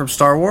 Like from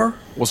Star Wars?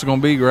 What's it going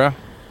to be, Graf?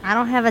 I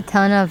don't have a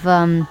ton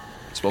of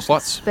Spell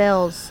slots?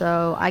 spells,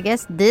 so I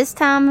guess this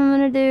time I'm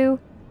gonna do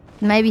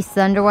maybe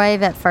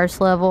Thunderwave at first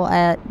level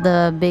at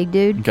the big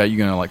dude. Okay, you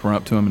going to like run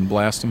up to him and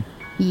blast him?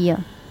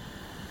 Yeah.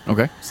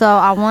 Okay. So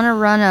I want to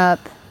run up,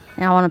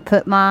 and I want to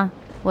put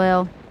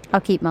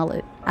I'll keep my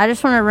loot. I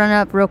just want to run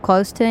up real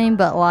close to him,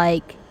 but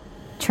like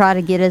try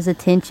to get his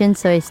attention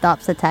so he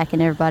stops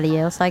attacking everybody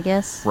else, I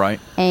guess. Right.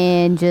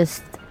 And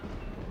just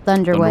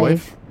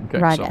Thunderwave Okay,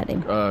 right so, at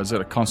him. is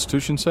that a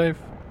Constitution save?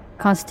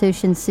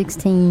 Constitution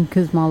 16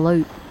 because my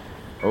loot.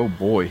 Oh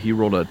boy, he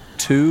rolled a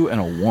 2 and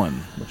a 1,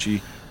 which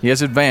he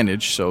has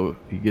advantage, so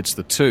he gets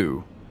the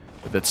 2,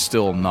 but that's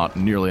still not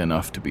nearly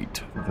enough to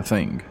beat the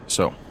thing.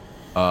 So,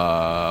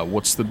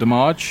 what's the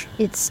damage?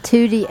 It's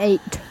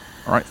 2d8.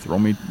 All right, roll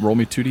me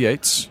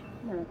 2d8s.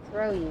 I'm gonna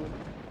throw you.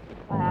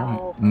 All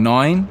right.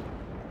 9.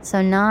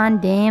 So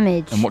 9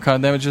 damage. And what kind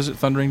of damage is it?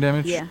 Thundering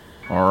damage? Yeah.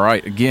 All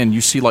right. Again, you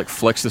see like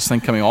flecks this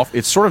thing coming off.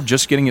 It's sort of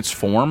just getting its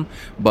form,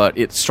 but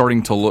it's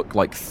starting to look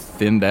like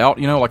thinned out.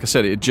 You know, like I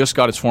said, it just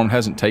got its form,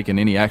 hasn't taken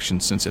any action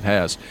since it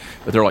has.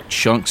 But there are like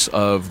chunks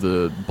of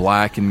the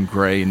black and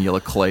gray and yellow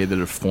clay that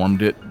have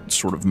formed it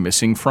sort of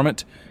missing from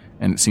it,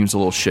 and it seems a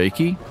little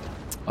shaky.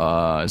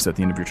 Is that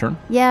the end of your turn?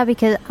 Yeah,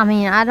 because,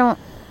 the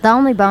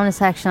only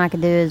bonus action I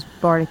could do is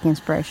Bardic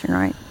Inspiration,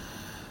 right?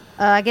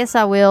 I guess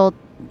I will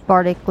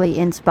Bardically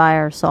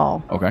inspire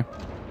Saul. Okay.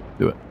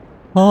 Do it.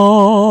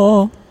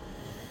 Oh.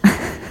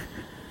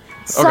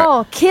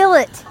 Saul, kill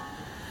it!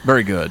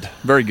 Very good.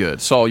 Very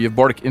good. Saul, you have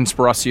Bardic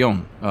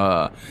Inspiration.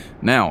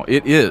 Now,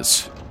 it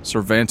is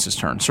Servance's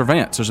turn.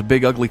 Servance, there's a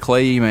big, ugly,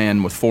 clay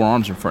man with 4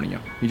 arms in front of you.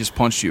 He just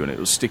punched you, and it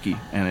was sticky,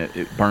 and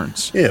it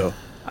burns. Ew.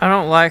 I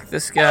don't like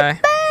this guy.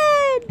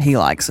 He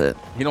likes it.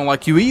 He don't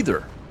like you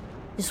either.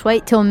 Just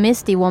wait till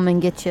Misty Woman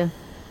gets you.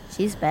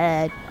 She's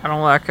bad. I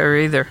don't like her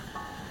either,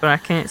 but I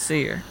can't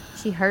see her.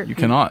 She hurt You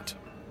me. cannot.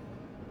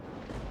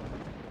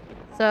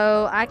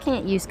 So I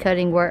can't use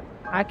cutting word.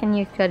 I can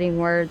use cutting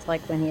words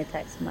like when he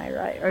attacks somebody,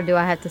 right? Or do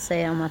I have to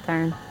say it on my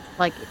turn?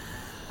 Like,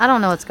 I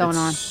don't know what's going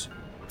on.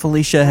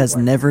 Felicia has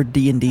never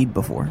D&D'd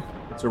before.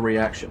 It's a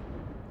reaction.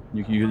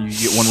 You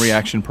get 1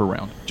 reaction per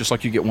round. Just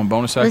like you get 1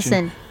 bonus action,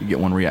 Listen. you get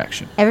 1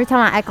 reaction. Every time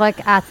I act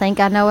like I think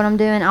I know what I'm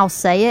doing, I'll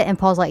say it, and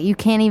Paul's like, "You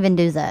can't even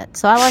do that."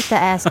 So I like to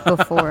ask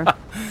before.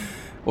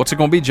 What's it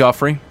going to be,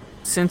 Joffrey?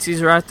 Since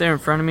he's right there in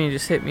front of me and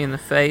just hit me in the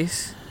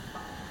face,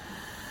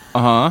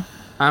 Uh-huh.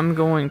 I'm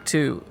going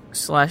to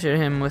slash at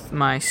him with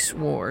my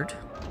sword.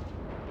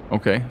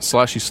 Okay.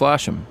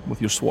 Slash him with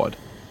your sword.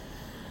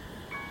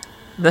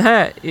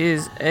 That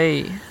is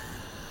a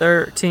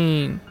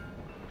 13.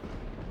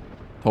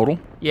 Total?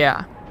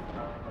 Yeah.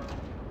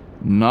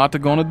 Not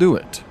going to do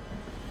it.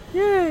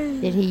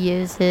 Did he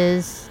use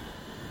his?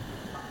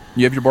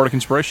 You have your Bardic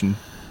Inspiration.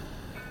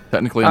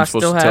 Technically, I I'm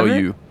supposed still to tell have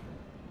it? you.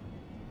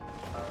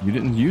 You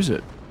didn't use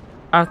it.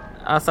 I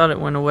thought it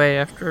went away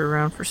after a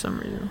round for some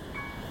reason.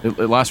 It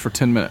lasts for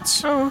 10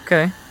 minutes. Oh,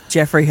 okay.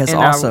 Jeffrey has And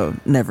also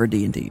never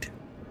D&D'd.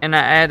 And I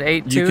add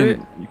 8 to You it?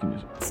 can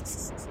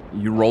use it.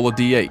 You roll a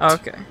d8.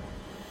 Okay.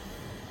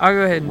 I'll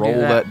go ahead and Roll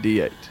do that. that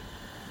d8.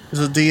 Is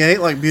a D8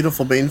 like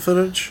beautiful bean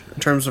footage in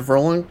terms of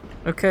rolling?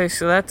 Okay,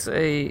 so that's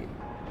a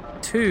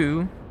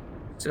 2.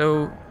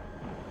 So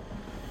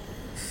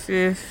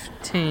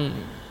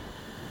 15.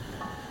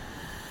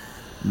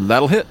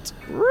 That'll hit.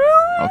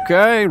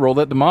 Okay, roll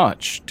that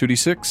damage.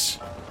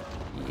 2d6.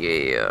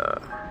 Yeah.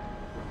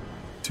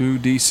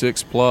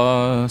 2d6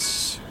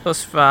 plus.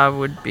 Plus 5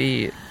 would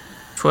be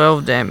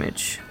 12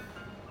 damage.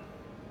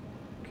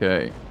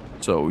 Okay,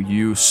 so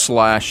you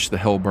slash the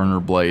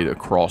Hellburner blade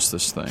across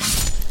this thing,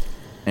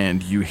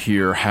 and you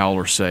hear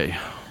Howler say,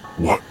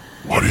 What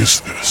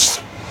is this?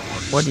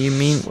 What do you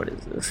mean, what is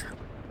this?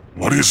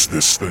 What is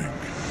this thing?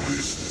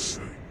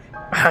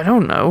 I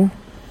don't know.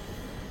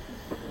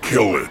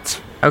 Kill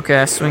it. Okay,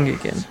 I swing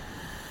again.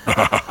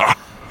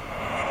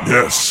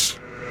 Yes.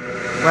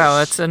 Wow,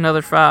 that's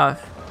another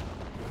 5.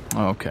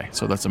 Okay,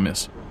 so that's a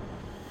miss.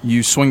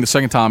 You swing the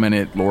second time, and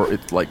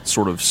it like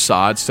sort of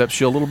sidesteps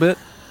you a little bit.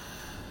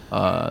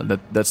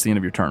 That's the end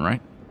of your turn,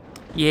 right?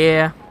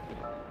 Yeah.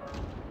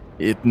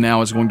 It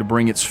now is going to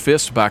bring its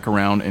fist back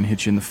around and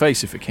hit you in the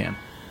face if it can,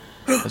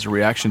 as a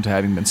reaction to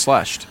having been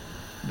slashed.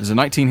 Does a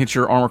 19 hit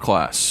your armor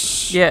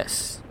class?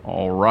 Yes.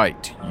 All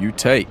right, you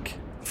take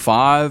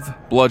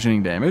 5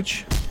 bludgeoning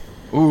damage.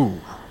 Ooh,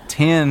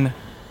 10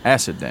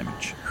 acid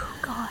damage.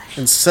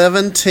 And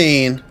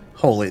 17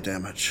 holy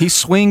damage. He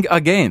swing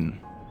again.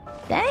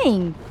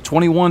 Dang.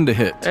 21 to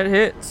hit. That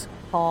hits.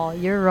 Paul,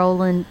 you're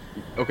rolling.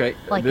 Okay,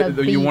 Like a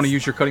you want to beast.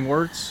 use your cutting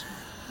words?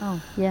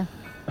 Oh, yeah.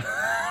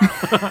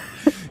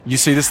 You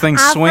see this thing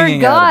I swinging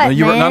forgot, at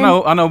him. man.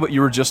 I know, but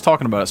you were just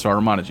talking about it, so I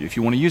reminded you. If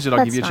you want to use it,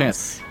 I'll give you a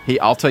That's chance.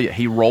 I'll tell you,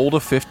 he rolled a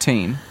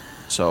 15,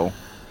 so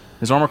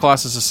his armor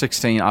class is a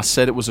 16. I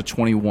said it was a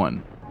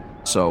 21,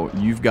 so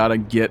you've got to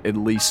get at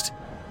least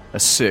a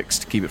 6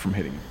 to keep it from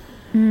hitting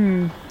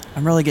him.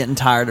 I'm really getting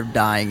tired of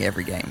dying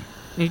every game.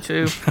 Me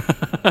too.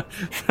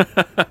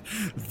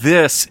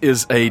 This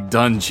is a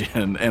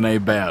dungeon and a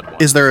bad one.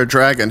 Is there a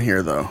dragon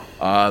here, though?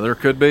 There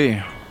could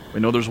be. We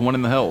know there's one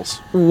in the hells.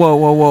 Whoa,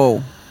 whoa,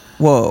 whoa.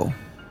 Whoa.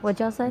 What'd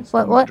y'all say?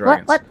 Talking about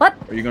dragons. What?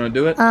 Are you going to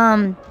do it?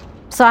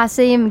 So I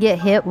see him get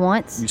hit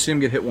once, You see him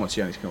get hit once.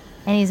 Yeah, he's killed.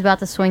 and he's about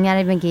to swing at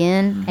him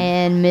again,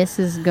 and Miss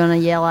is gonna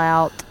yell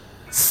out,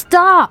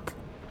 "Stop!"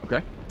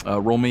 Okay.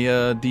 Roll me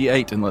a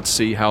d8 and let's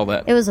see how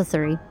that. It was a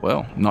 3.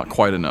 Well, not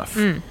quite enough.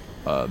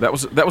 That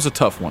was a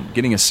tough one.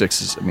 Getting a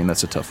 6 is,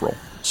 that's a tough roll.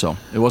 So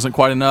it wasn't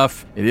quite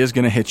enough. It is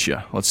going to hit you.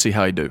 Let's see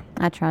how you do.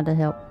 I tried to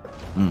help.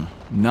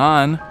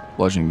 9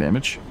 bludgeoning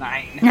damage.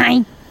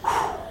 9.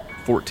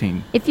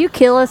 14. If you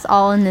kill us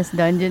all in this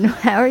dungeon,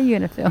 how are you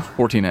gonna feel?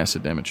 14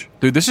 acid damage.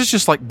 Dude, this is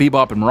just like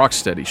Bebop and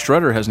Rocksteady.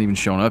 Shredder hasn't even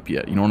shown up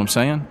yet. You know what I'm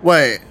saying?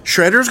 Wait,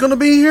 Shredder's gonna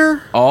be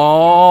here?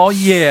 Oh,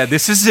 yeah.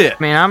 This is it.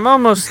 I mean, I'm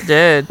almost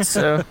dead,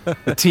 so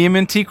The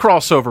TMNT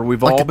crossover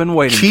we've all been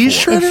waiting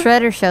cheese for. shredder? If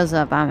Shredder shows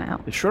up, I'm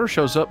out. If Shredder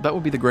shows up, that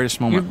would be the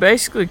greatest you moment.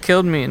 basically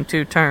killed me in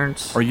 2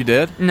 turns. Are you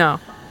dead? No,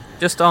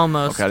 just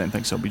almost. Okay, I didn't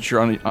think so. But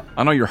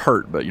I know you're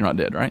hurt, but you're not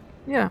dead, right?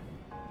 Yeah.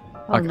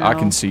 Oh, no. I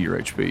can see your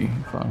HP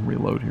if I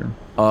reload here.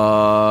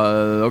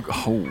 Oh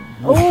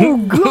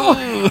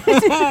god!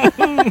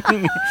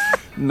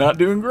 Not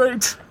doing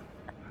great.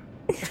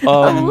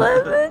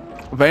 11.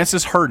 Vance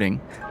is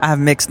hurting. I have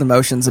mixed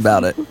emotions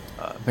about it.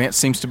 Vance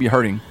seems to be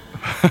hurting.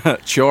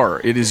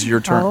 Char, it is your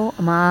turn. Oh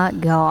my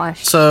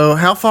gosh! So,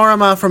 how far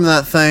am I from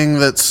that thing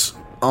that's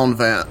on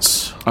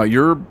Vance?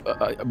 You're,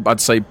 I'd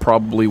say,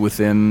 probably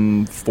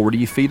within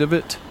 40 feet of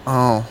it.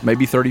 Oh,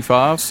 Maybe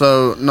 35.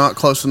 so not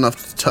close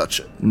enough to touch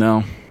it.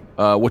 No.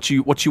 What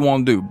you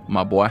want to do,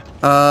 my boy?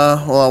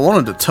 Well, I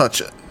wanted to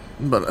touch it,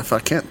 but if I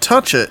can't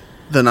touch it,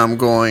 then I'm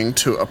going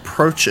to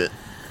approach it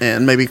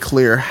and maybe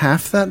clear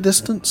half that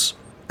distance.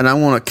 And I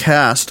want to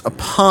cast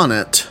upon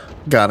it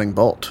Guiding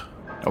Bolt.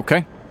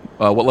 Okay.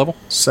 What level?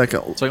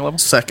 Second level?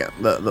 Second,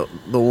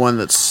 the one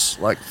that's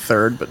like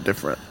third but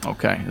different.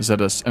 Okay. Is that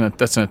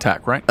that's an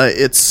attack, right?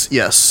 It's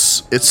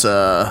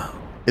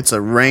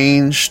a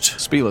ranged.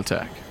 Spell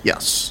attack.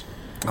 Yes,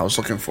 I was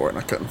looking for it and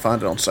I couldn't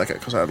find it on second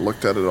because I had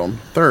looked at it on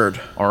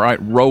third. All right.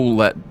 Roll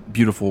that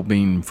beautiful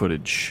beam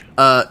footage.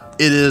 It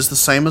is the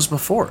same as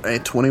before, a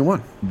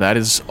 21. That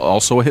is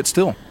also a hit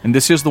still. And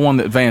this is the one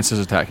that Vance is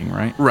attacking,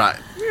 right? Right.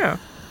 Yeah.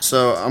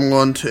 So I'm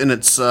going to, and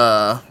it's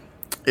the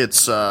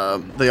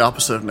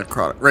opposite of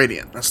necrotic.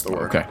 Radiant, that's the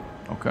word.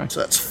 Okay.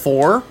 So that's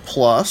 4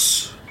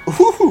 plus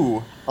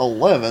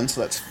 11,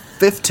 so that's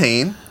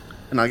 15.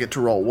 And I get to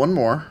roll one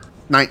more.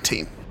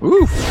 19.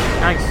 Ooh.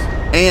 Nice.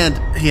 And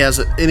he has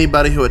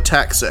anybody who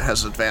attacks it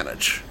has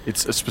advantage. It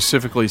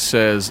specifically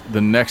says the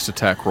next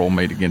attack roll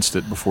made against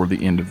it before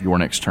the end of your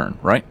next turn,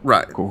 right?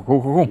 Right.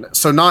 Cool.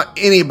 So not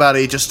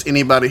anybody, just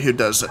anybody who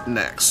does it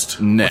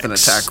next. Next. With an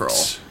attack roll.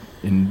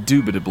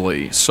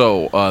 Indubitably.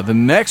 So, the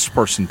next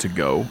person to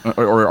go,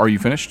 or are you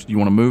finished? Do you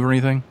want to move or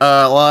anything?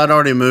 Well, I'd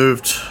already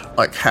moved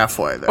like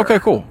halfway there. Okay,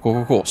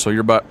 cool. So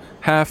you're about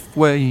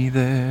halfway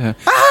there.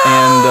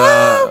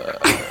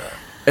 And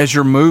as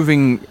you're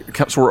moving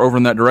sort of over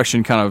in that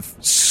direction, kind of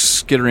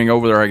skittering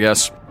over there, I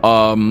guess,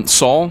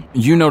 Saul,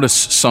 you notice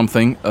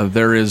something.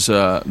 There's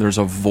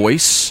a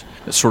voice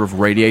that sort of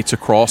radiates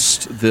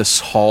across this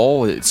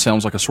hall. It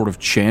sounds like a sort of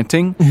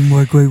chanting. Oh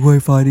my great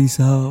white fighting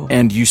soul.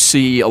 And you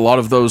see a lot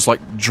of those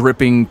like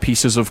dripping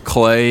pieces of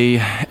clay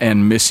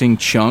and missing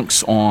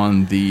chunks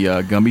on the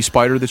Gumby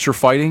spider that you're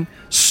fighting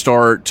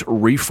start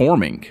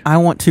reforming. I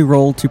want to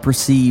roll to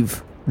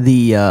perceive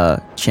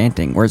the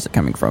chanting. Where's it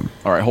coming from?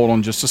 All right, hold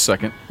on just a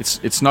second.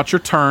 It's not your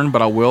turn,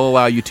 but I will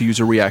allow you to use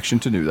a reaction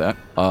to do that.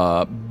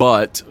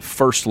 But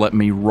first, let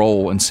me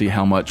roll and see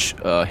how much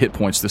hit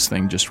points this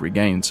thing just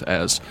regains,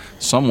 as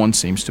someone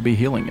seems to be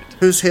healing it.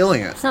 Who's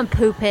healing it? Some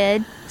poop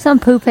head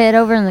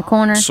over in the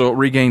corner. So it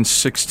regains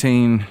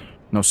 17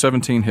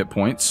 hit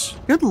points.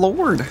 Good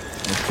lord.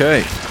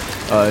 Okay.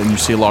 And you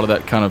see a lot of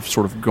that kind of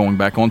sort of going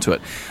back onto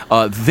it.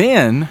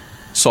 Then,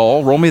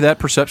 Saul, roll me that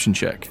perception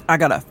check. I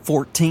got a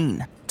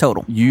 14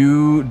 total.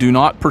 You do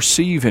not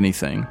perceive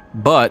anything,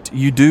 but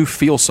you do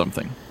feel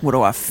something. What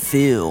do I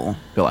feel?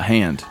 Feel a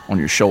hand on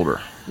your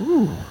shoulder.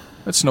 Ooh.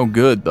 That's no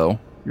good, though.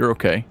 You're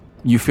okay.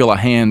 You feel a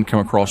hand come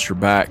across your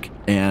back,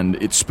 and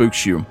it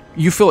spooks you.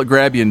 You feel it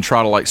grab you and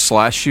try to, like,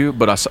 slash you,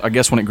 but I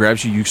guess when it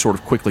grabs you, you sort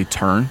of quickly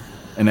turn.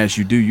 And as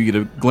you do, you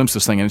get a glimpse of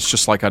this thing, and it's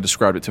just like I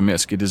described it to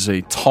Misk. It is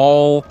a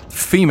tall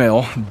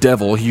female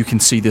devil. You can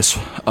see this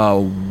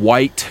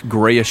white,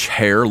 grayish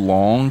hair,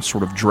 long,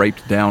 sort of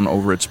draped down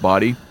over its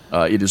body.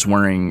 It is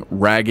wearing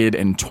ragged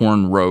and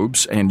torn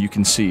robes, and you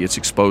can see its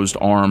exposed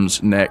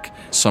arms, neck,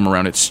 some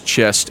around its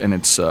chest, and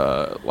its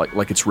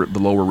like its the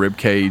lower rib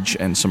cage,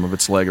 and some of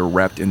its leg are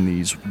wrapped in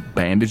these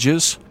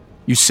bandages.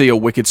 You see a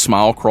wicked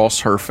smile cross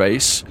her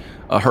face.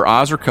 Her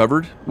eyes are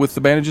covered with the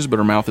bandages, but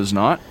her mouth is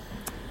not.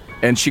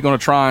 And she's going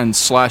to try and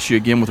slash you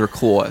again with her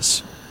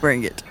claws.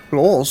 Bring it.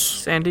 Claws?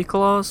 Sandy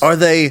Claus? Are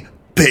they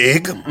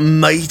big,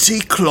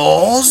 mighty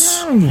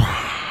claws?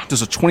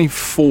 Does a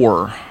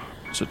 24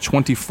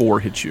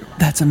 hit you?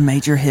 That's a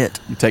major hit.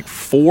 You take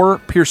 4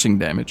 piercing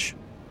damage.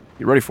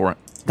 You ready for it?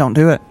 Don't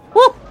do it.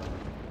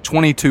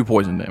 22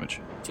 poison damage.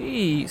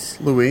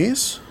 Jeez.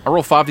 Louise? I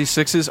rolled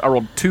 5d6s. I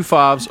rolled 2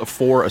 5s, a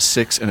 4, a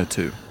 6, and a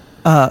 2.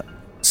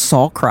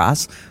 Saul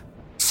cries.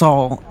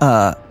 Saul,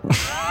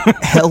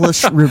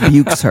 hellish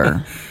rebukes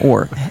her,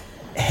 or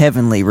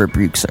heavenly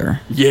rebukes her.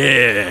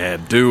 Yeah,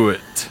 do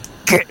it.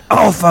 Get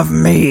off of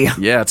me!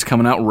 Yeah, it's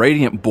coming out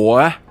radiant,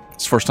 boy.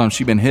 It's the first time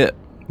she's been hit.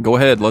 Go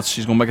ahead.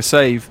 She's going to make a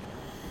save.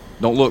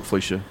 Don't look,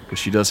 Felicia, because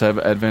she does have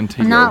advantage.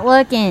 I'm not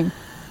looking.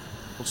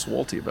 What's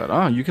salty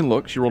about it? You can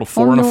look. She rolled a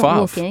 4 and a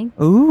 5. Looking.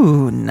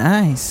 Ooh,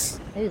 nice.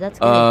 Ooh, that's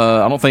good.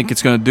 I don't think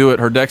it's going to do it.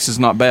 Her dex is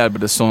not bad,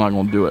 but it's still not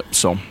going to do it.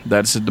 So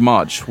that's a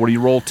damage. What do you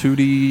roll?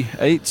 2d8s?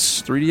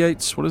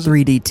 3d8s? What is it?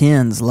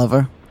 3d10s,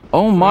 lover.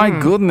 Oh my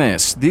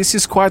goodness. This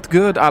is quite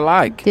good. I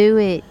like. Do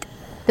it.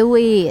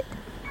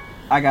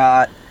 I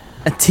got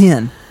a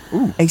 10,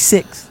 a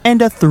 6,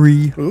 and a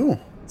 3. Ooh.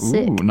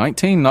 Sick. Ooh,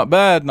 19. Not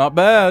bad. Not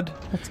bad.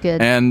 That's good.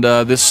 And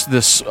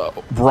this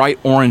bright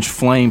orange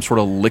flame sort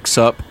of licks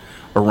up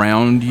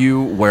around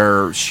you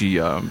where she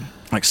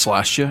like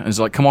slashed you. Is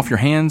it like, come off your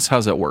hands?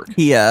 How's that work?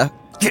 He, get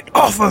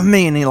off of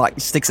me! And he, like,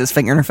 sticks his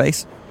finger in her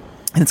face.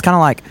 And it's kind of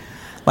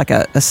like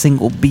a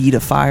single bead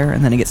of fire,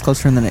 and then it gets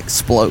closer, and then it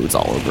explodes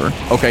all over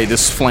her. Okay,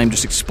 this flame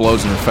just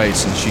explodes in her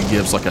face, and she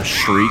gives like a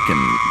shriek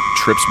and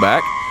trips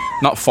back.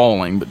 Not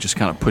falling, but just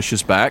kind of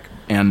pushes back.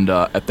 And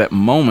at that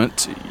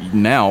moment,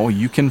 now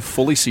you can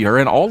fully see her,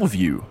 and all of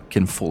you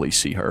can fully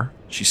see her.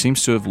 She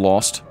seems to have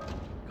lost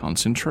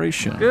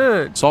concentration.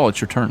 Good. Saul, it's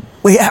your turn.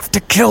 We have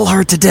to kill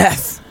her to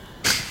death!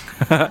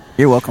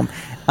 You're welcome.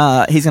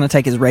 He's going to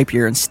take his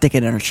rapier and stick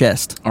it in her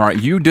chest. All right,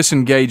 you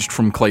disengaged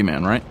from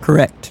Clayman, right?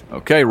 Correct.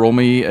 Okay, roll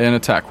me an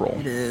attack roll.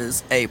 It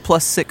is a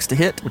 +6 to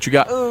hit. What you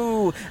got?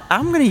 Ooh,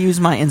 I'm going to use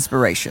my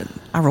inspiration.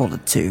 I rolled a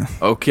 2.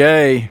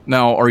 Okay.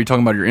 Now, are you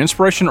talking about your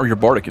inspiration or your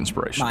bardic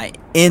inspiration? My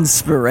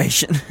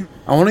inspiration.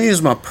 I want to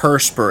use my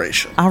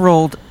perspiration. I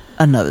rolled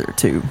another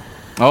 2.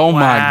 Oh my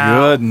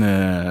Wow.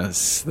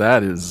 goodness.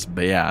 That is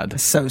bad.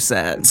 So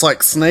sad. It's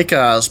like Snake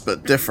Eyes,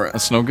 but different.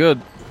 That's no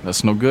good.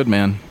 That's no good,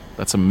 man.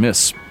 That's a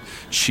miss.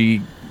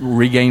 She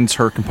regains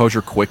her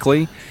composure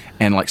quickly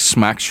and like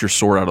smacks your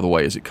sword out of the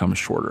way as it comes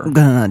shorter. I'm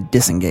going to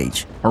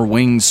disengage. Her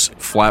wings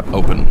flap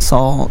open.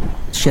 Saul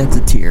sheds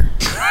a tear.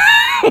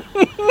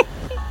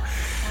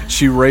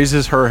 She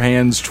raises her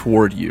hands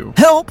toward you.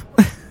 Help!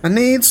 I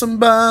need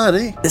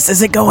somebody. This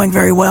isn't going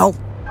very well.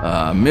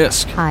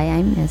 Misk, Hi,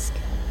 I'm Misk.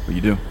 what do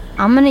you do?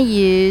 I'm going to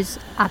use...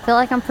 I feel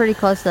like I'm pretty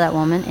close to that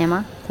woman. Am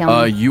I?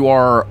 Tell me. You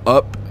are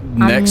up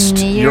next.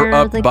 near You're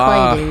up the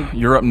by. clay dude.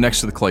 You're up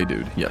next to the clay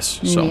dude. Yes.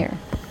 So Near.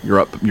 you're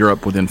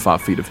up within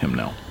 5 feet of him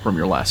now from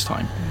your last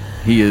time.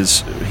 He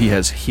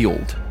has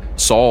healed.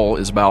 Saul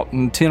is about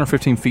 10 or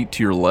 15 feet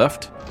to your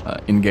left,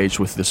 engaged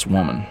with this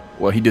woman.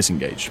 Well, he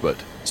disengaged, but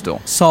still.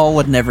 Saul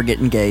would never get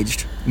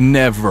engaged.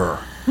 Never.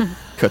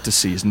 Cut to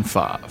season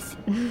 5.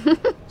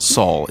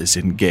 Saul is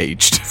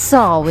engaged.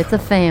 Saul with the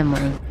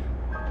family.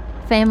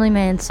 Family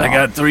man Saul. I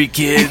got 3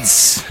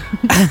 kids.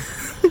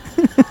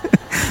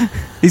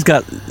 He's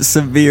got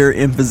severe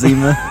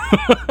emphysema.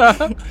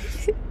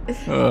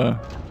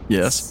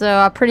 Yes. So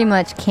I pretty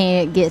much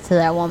can't get to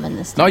that woman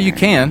this time. No, you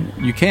can.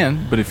 You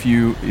can. But if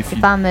you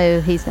If I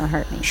move, he's gonna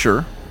hurt me.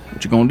 sure,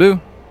 what you gonna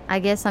do? I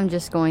guess I'm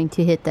just going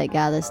to hit that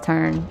guy this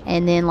turn,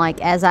 and then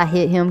like as I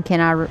hit him, can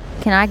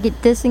I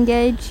get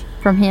disengaged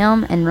from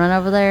him and run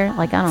over there?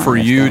 Like I don't. For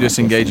you, understand what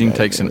disengaging disengage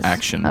takes an is.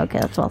 action. Okay,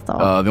 that's what I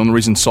thought. The only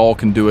reason Saul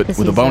can do it 'Cause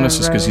with a he's a bonus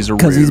is because he's a rogue.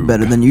 Because he's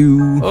better than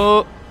you.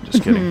 Oh,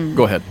 just kidding.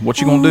 Go ahead. What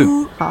you gonna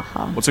do?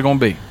 Haha. What's it gonna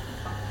be?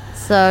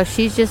 So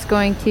she's just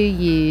going to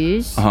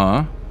use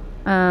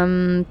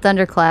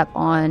thunderclap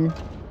on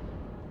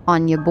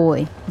your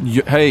boy.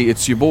 Hey,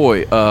 it's your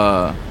boy,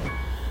 Gumby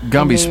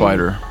then-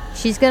 Spider.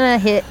 She's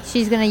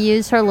gonna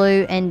use her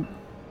loot and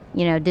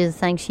do the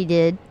thing she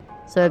did.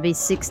 So it'd be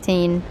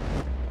 16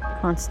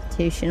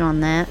 Constitution on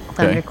that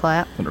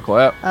thunderclap.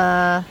 Thunderclap.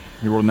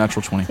 He rolled a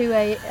natural 20.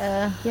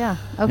 2-8. Yeah.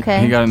 Okay.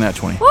 He got a nat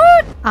 20.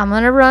 I'm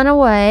gonna run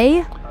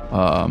away.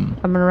 Um,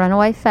 I'm gonna run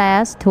away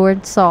fast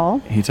towards Saul.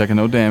 he taking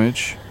no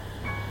damage,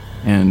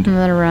 and I'm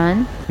gonna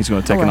run. he's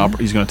gonna take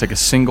he's gonna take a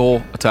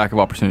single attack of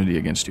opportunity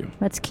against you.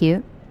 That's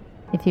cute.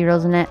 If he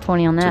rolls a nat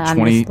 20 on that, So I'm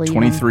 20, just leaving.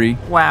 23.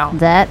 Wow.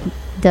 That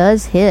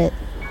does hit.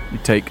 You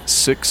take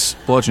 6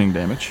 bludgeoning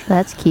damage.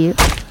 That's cute.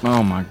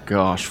 Oh my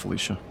gosh,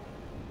 Felicia.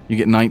 You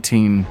get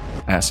 19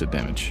 acid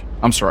damage.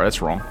 I'm sorry,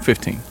 that's wrong.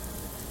 15.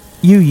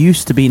 You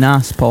used to be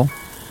nice, Paul.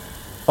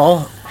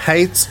 Paul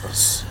hates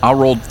us. I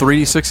rolled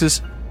 3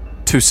 d6s,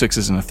 2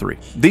 6s, and a 3.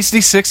 These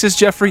d6s,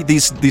 Jeffrey,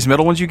 these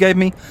middle ones you gave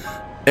me,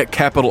 at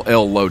capital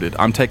L loaded.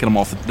 I'm taking them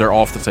off. They're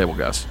off the table,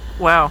 guys.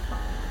 Wow.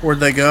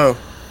 Where'd they go?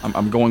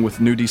 I'm going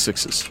with new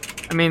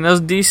d6s. I mean, those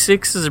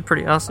D6s are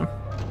pretty awesome.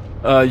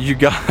 You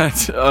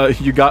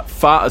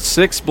got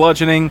 6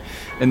 bludgeoning,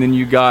 and then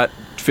you got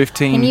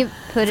 15. Can you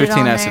put it 15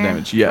 on acid there?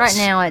 damage. Yes. Right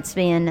now it's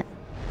being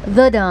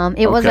the dumb.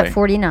 It was Okay. at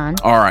 49.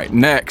 All right.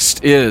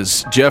 Next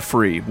is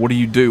Jeffrey. What do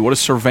you do? What does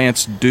Sir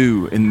Vance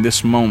do in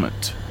this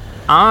moment?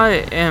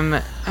 I am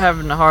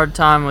having a hard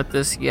time with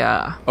this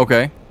guy.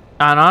 Okay.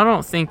 And I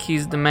don't think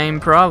he's the main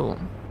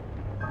problem.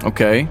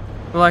 Okay.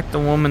 I feel like the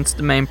woman's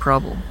the main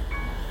problem.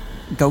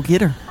 Go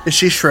get her. Is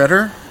she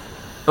Shredder?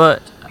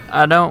 But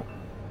I don't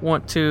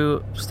want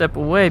to step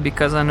away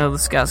because I know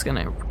this guy's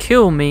gonna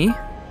kill me.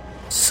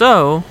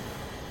 So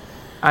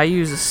I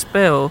use a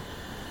spell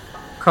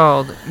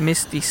called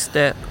Misty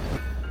Step.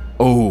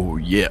 Oh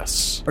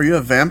yes. Are you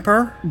a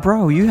vampire?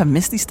 Bro, you have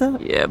Misty stuff?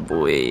 Yeah,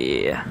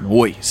 boy.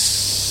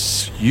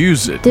 Voice.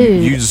 Use it.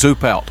 Dude. You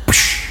zoop out.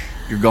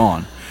 You're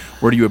gone.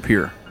 Where do you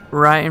appear?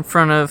 Right in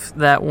front of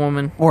that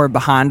woman. Or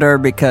behind her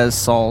because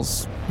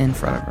Saul's in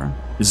front of her.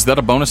 Is that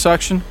a bonus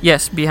action?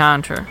 Yes,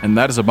 behind her. And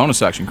that is a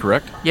bonus action,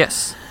 correct?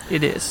 Yes,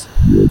 it is.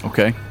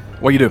 Okay.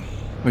 What do you do?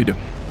 What do you do?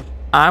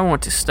 I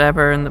want to stab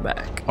her in the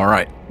back. All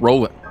right.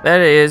 Roll it.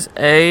 That is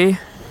a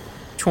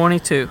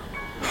 22.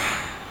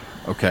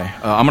 Okay.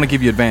 I'm going to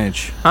give you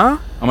advantage. Huh?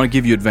 I'm going to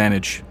give you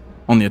advantage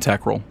on the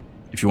attack roll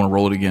if you want to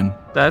roll it again.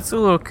 That's a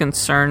little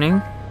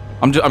concerning.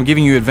 I'm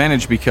giving you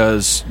advantage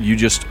because you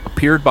just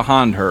appeared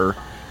behind her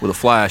with a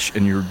flash,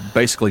 and you're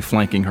basically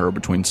flanking her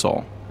between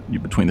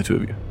between the two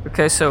of you.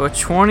 Okay, so a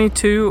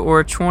 22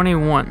 or a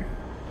 21.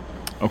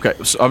 Okay,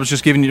 so I was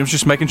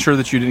just making sure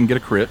that you didn't get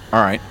a crit.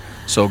 All right,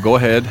 so go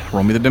ahead,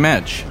 roll me the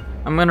damage.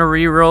 I'm going to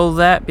re-roll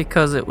that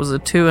because it was a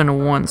 2 and a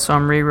 1, so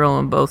I'm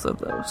re-rolling both of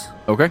those.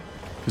 Okay,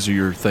 because of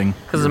your thing.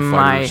 'Cause your of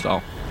fighter my-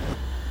 style.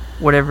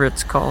 Whatever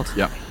it's called.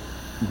 Yeah,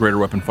 greater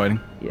weapon fighting.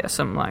 Yeah,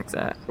 something like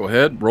that. Go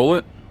ahead, roll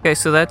it. Okay,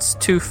 so that's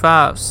 2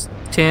 5s.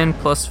 10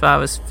 plus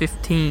 5 is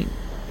 15.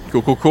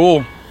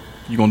 Cool.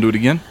 You gonna do it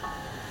again?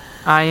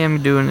 I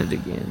am doing it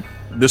again.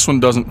 This one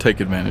doesn't take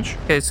advantage.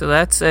 Okay, so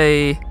that's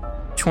a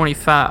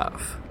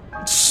 25.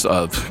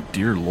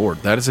 Dear Lord,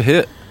 that is a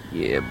hit.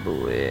 Yeah,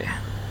 boy.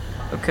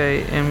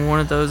 Okay, and one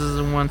of those is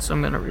a 1, so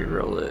I'm going to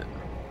re-roll it.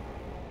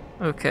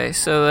 Okay,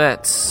 so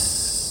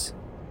that's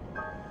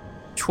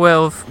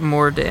 12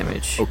 more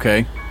damage.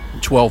 Okay,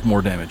 12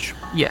 more damage.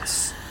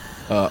 Yes.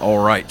 All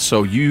right,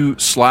 so you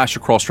slash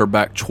across her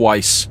back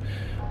twice,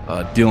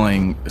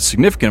 dealing a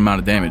significant amount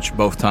of damage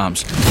both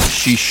times.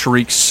 She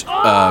shrieks,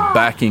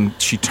 backing.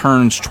 She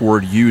turns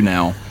toward you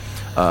now.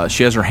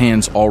 She has her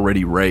hands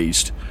already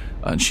raised,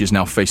 and she is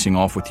now facing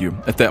off with you.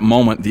 At that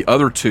moment, the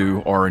other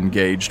two are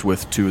engaged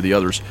with 2 of the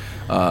others.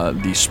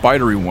 The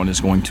spidery one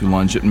is going to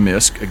lunge at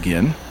Misk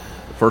again.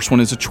 The first one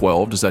is a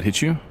 12. Does that hit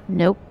you?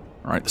 Nope.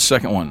 All right, the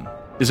second one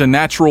is a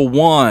natural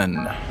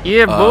 1.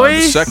 Yeah, The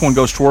boys. second one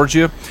goes towards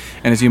you,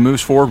 and as he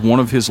moves forward, one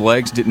of his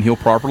legs didn't heal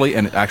properly,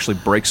 and it actually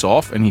breaks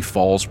off, and he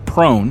falls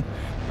prone.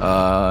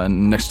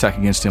 Next attack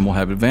against him will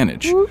have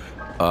advantage.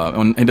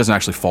 And he doesn't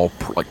actually fall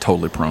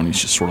totally prone.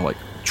 He's just sort of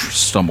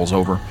stumbles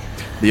over.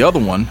 The other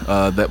one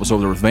that was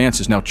over there with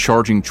Vance is now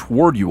charging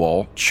toward you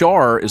all.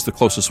 Char is the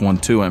closest one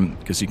to him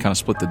because he kind of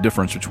split the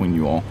difference between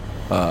you all.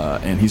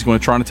 And he's going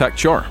to try and attack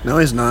Char. No,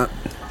 he's not.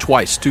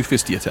 Twice, 2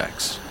 fisty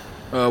attacks.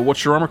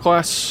 What's your armor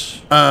class?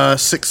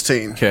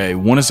 16. Okay,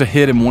 one is a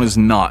hit and one is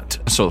not.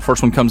 So the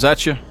first one comes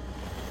at you.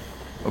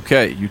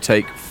 Okay, you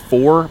take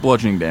 4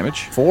 bludgeoning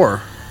damage.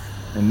 4.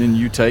 And then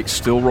you take,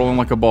 still rolling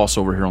like a boss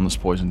over here on this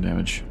poison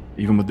damage,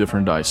 even with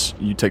different dice.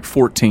 You take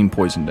 14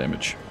 poison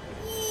damage.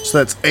 So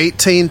that's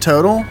 18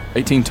 total?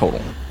 18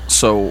 total.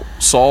 So,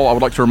 Saul, I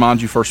would like to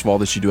remind you, first of all,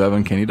 that you do have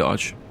Uncanny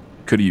Dodge.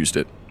 Could have used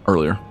it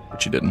earlier,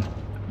 but you didn't.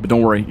 But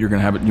don't worry, you're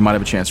gonna have it. You might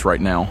have a chance right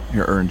now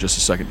here in just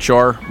a second.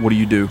 Char, what do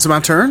you do? Is it my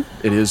turn?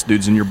 It is.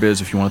 Dude's in your biz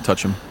if you want to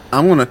touch him.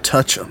 I'm going to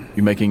touch him.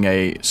 You making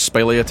a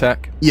Spele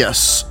attack?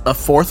 Yes, a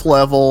 4th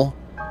level.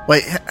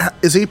 Wait,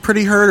 is he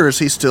pretty hurt or is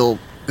he still...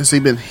 He's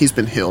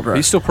been healed, right?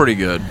 He's still pretty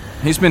good.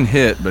 He's been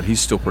hit, but he's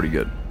still pretty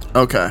good.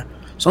 Okay.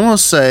 So I'm going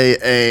to say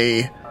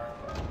a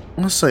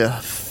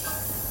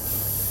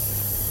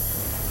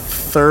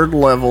 3rd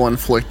level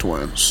inflict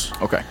wounds.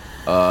 Okay.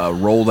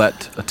 Roll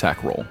that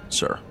attack roll,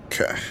 sir.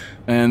 Okay.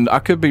 And I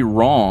could be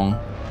wrong.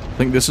 I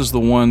think this is the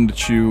one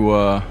that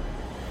you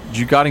did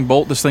you guiding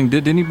bolt this thing?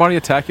 Did anybody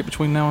attack it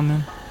between now and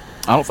then?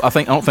 I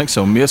don't think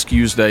so. Misk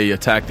used a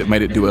attack that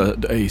made it do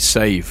a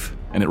save,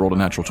 and it rolled a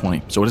natural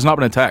 20. So it has not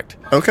been attacked.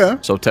 Okay.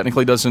 So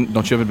technically, don't you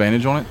have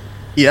advantage on it?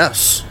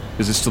 Yes.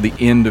 Because it's till the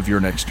end of your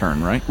next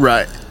turn, right?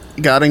 Right.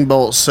 Guiding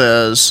bolt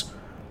says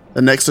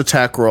the next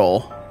attack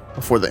roll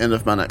before the end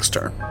of my next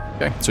turn.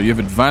 Okay. So you have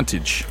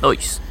advantage.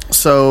 Nice.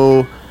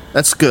 So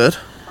that's good.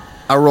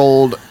 I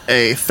rolled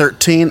a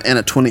 13 and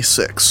a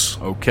 26.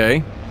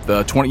 Okay.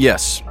 The 20.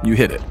 Yes, you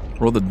hit it.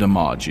 Roll the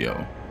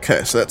Damaggio.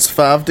 Okay, so that's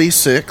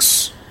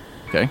 5d6.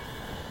 Okay.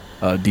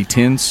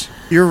 D10s.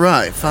 You're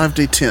right,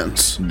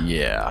 5d10s.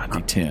 Yeah,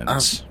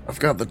 D10s. I've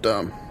got the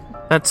dumb.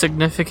 That's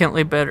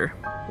significantly better.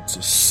 It's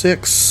a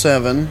 6,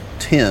 7,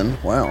 10.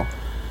 Wow.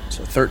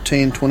 So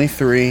 13,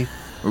 23.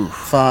 Oof.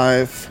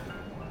 5,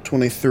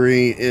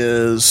 23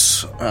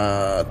 is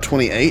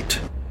 28.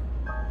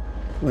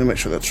 Let me make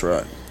sure that's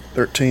right.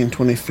 13,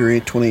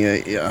 23,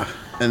 28, yeah.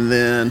 And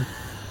then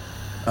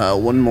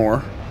one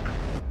more.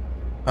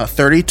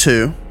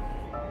 32.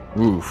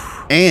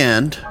 Oof.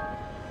 And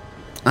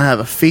I have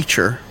a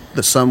feature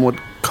that some would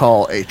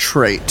call a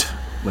trait.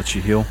 Let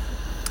you heal.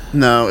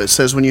 No, it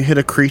says when you hit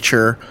a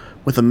creature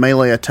with a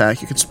melee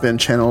attack, you can spend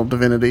Channel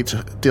Divinity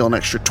to deal an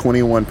extra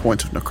 21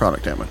 points of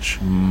necrotic damage.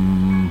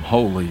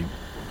 Holy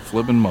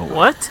flippin' moly.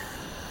 What?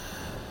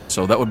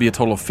 So that would be a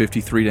total of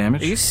 53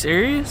 damage? Are you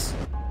serious?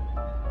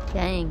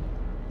 Dang.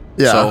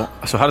 Yeah.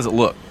 So how does it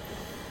look?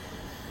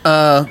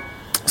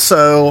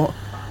 So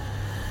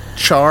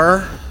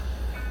Char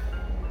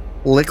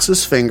licks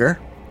his finger,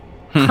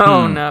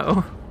 Oh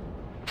no.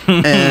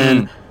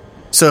 and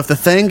so if the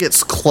thing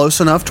gets close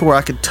enough to where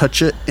I could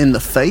touch it in the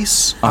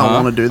face, I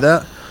want to do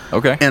that.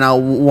 Okay. And I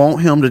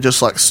want him to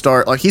just like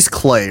start, like he's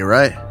clay,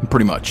 right?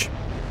 Pretty much.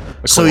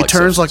 So he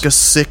turns like a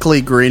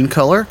sickly green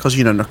color because,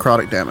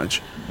 necrotic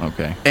damage.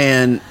 Okay.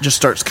 And just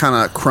starts kind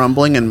of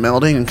crumbling and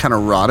melting and kind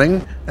of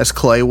rotting as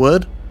clay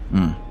would.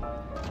 And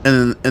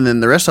then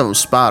the rest of them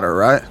spider,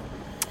 right?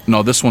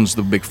 No, this one's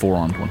the big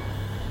four-armed one.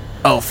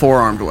 Oh,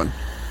 four-armed one.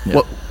 Yeah.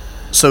 What?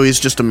 So he's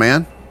just a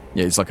man?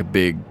 Yeah, he's like a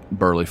big,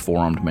 burly,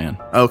 four-armed man.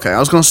 Okay, I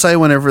was going to say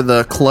whenever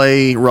the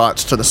clay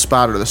rots to the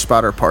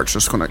spider part's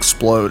just going to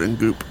explode and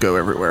goop go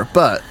everywhere.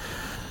 But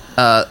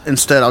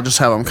instead, I'll just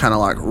have them kind of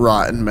like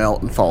rot and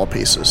melt and fall to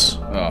pieces.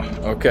 Oh,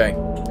 okay.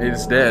 It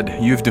is dead.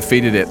 You've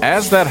defeated it.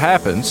 As that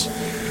happens,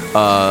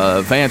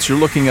 Vance, you're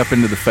looking up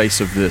into the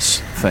face of this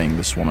thing,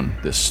 this woman,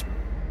 this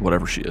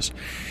whatever she is.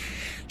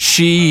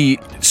 She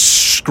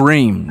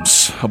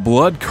screams, a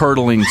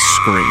blood-curdling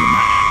scream.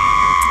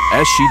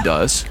 As she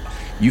does,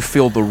 you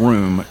feel the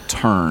room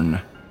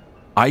turn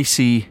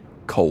icy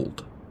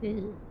cold.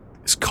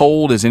 As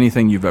cold as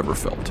anything you've ever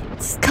felt.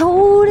 It's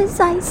cold as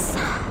ice.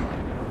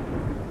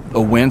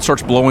 A wind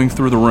starts blowing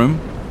through the room.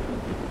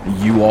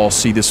 You all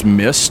see this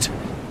mist.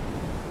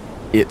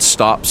 It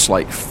stops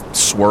like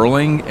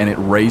swirling and it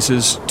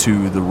raises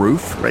to the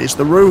roof. Raise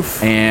the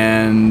roof.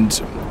 And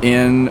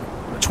in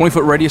a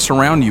 20-foot radius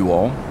around you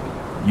all,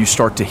 you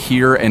start to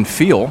hear and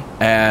feel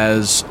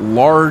as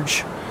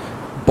large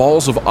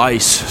balls of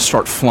ice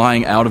start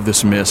flying out of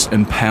this mist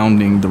and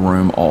pounding the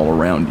room all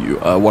around you.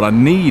 What I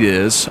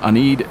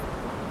need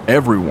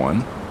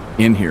everyone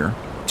in here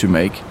to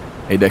make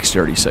a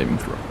dexterity saving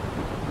throw.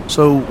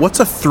 So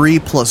what's a 3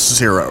 plus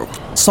 0?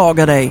 Saul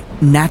got a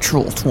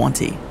natural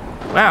 20.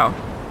 Wow.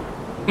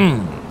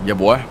 Yeah,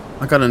 boy.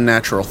 I got a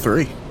natural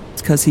 3.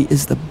 It's because he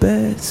is the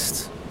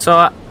best.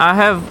 So I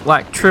have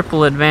like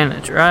triple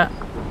advantage, right?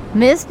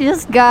 Miss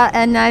just got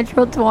a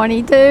natural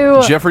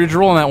 22. Jeffrey, did you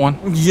roll on that one?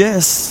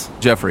 Yes.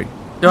 Jeffrey.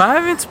 Do I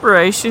have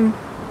inspiration?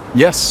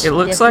 Yes. It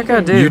looks Yes, like you I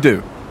do. do. You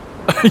do.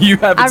 You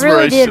have I inspiration.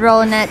 really did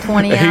roll in that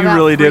 20. He I got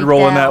really did freaked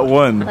roll in that out.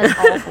 one. That's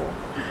awful.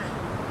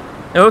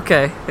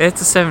 Okay,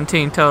 it's a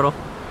 17 total.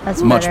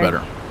 That's Much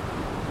better.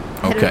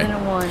 Better Okay. than a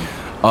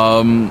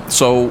 1.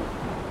 So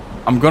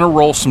I'm going to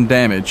roll some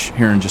damage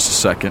here in just a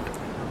second.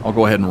 I'll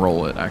go ahead and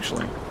roll it,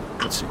 actually.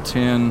 Let's see.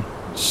 10,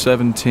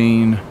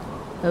 17.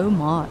 Oh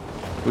my.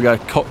 We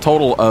got a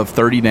total of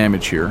 30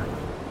 damage here.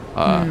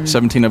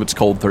 17 of it's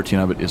cold, 13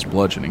 of it is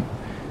bludgeoning.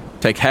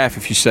 Take half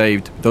if you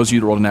saved. Those of you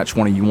that rolled a nat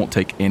 20, you won't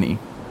take any.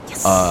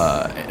 Yes.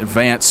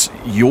 Vance,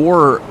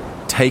 you're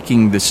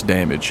taking this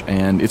damage,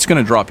 and it's going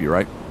to drop you,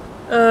 right?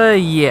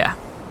 Yeah.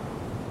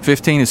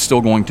 15 is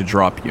still going to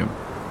drop you.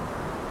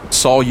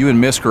 Saul, you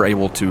and Misk are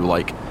able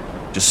to,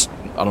 just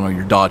I don't know,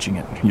 you're dodging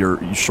it.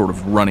 You're sort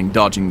of running,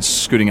 dodging,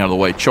 scooting out of the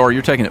way. Char,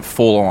 you're taking it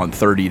full on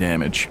 30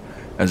 damage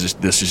as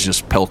this is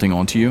just pelting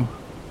onto you.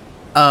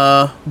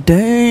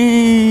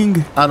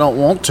 Dang. I don't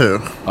want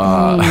to.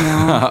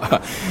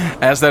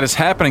 As that is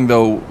happening,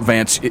 though,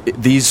 Vance,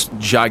 these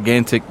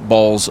gigantic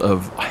balls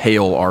of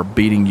hail are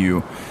beating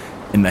you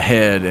in the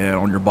head and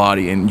on your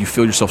body, and you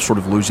feel yourself sort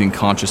of losing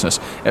consciousness.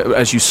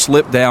 As you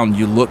slip down,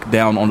 you look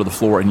down onto the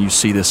floor, and you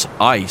see this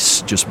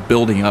ice just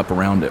building up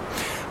around it.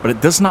 But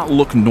it does not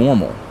look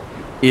normal.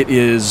 It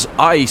is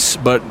ice,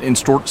 but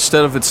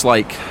instead of it's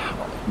like,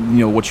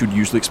 what you'd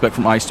usually expect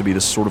from ice to be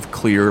this sort of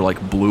clear,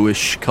 like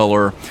bluish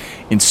color.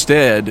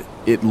 Instead,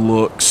 it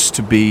looks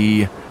to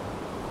be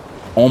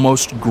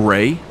almost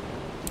gray,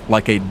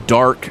 like a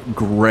dark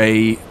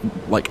gray,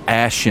 like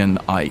ashen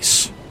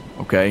ice.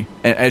 Okay?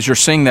 And as you're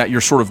seeing that,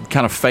 you're sort of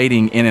kind of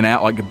fading in and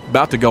out, like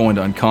about to go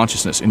into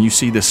unconsciousness, and you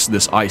see this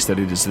ice that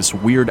it is this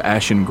weird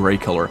ashen gray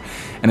color.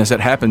 And as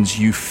that happens,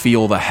 you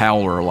feel the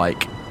Howler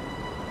like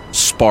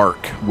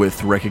spark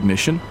with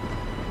recognition,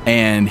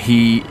 and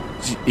he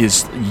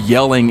is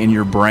yelling in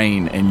your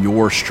brain, and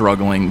you're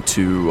struggling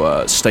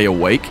to stay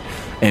awake,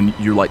 and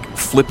you're like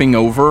flipping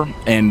over,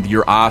 and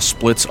your eye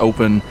splits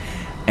open,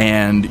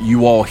 and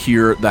you all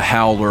hear the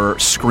Howler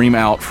scream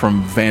out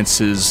from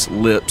Vance's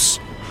lips,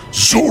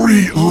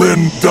 Zori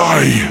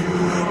Lendai!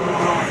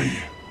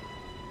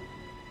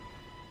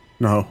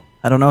 No.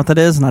 I don't know what that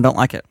is, and I don't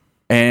like it.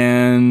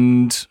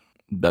 and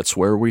that's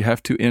where we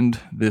have to end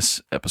this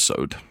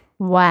episode.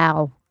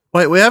 Wow.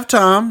 Wait, we have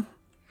time.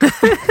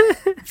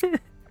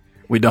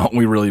 We don't.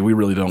 We really don't.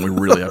 We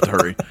really have to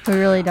hurry. We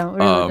really don't. We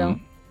really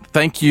don't.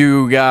 Thank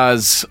you,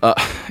 guys.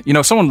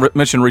 Someone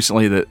mentioned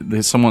recently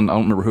that someone, I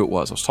don't remember who it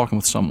was. I was talking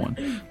with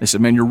someone. They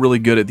said, man, you're really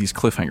good at these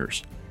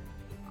cliffhangers.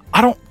 I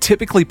don't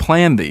typically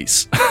plan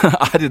these.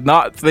 I did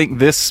not think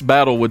this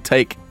battle would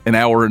take an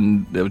hour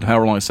and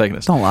however long it's taken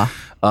us. Don't lie.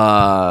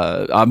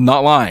 I'm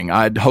not lying.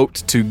 I'd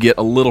hoped to get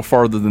a little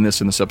farther than this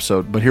in this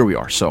episode, but here we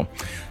are. So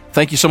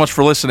thank you so much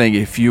for listening.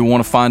 If you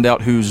want to find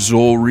out who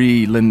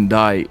Zori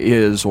Lendai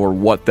is or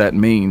what that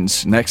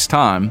means next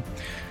time,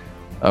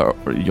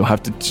 you'll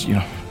have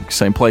to,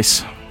 same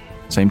place,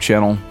 same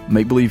channel,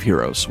 Make Believe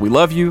Heroes. We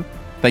love you.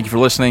 Thank you for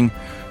listening.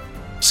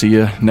 See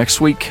you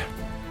next week.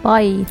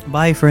 Bye.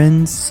 Bye,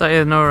 friends.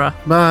 Sayonara.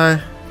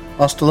 Bye.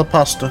 Hasta la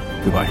pasta.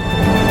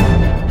 Goodbye.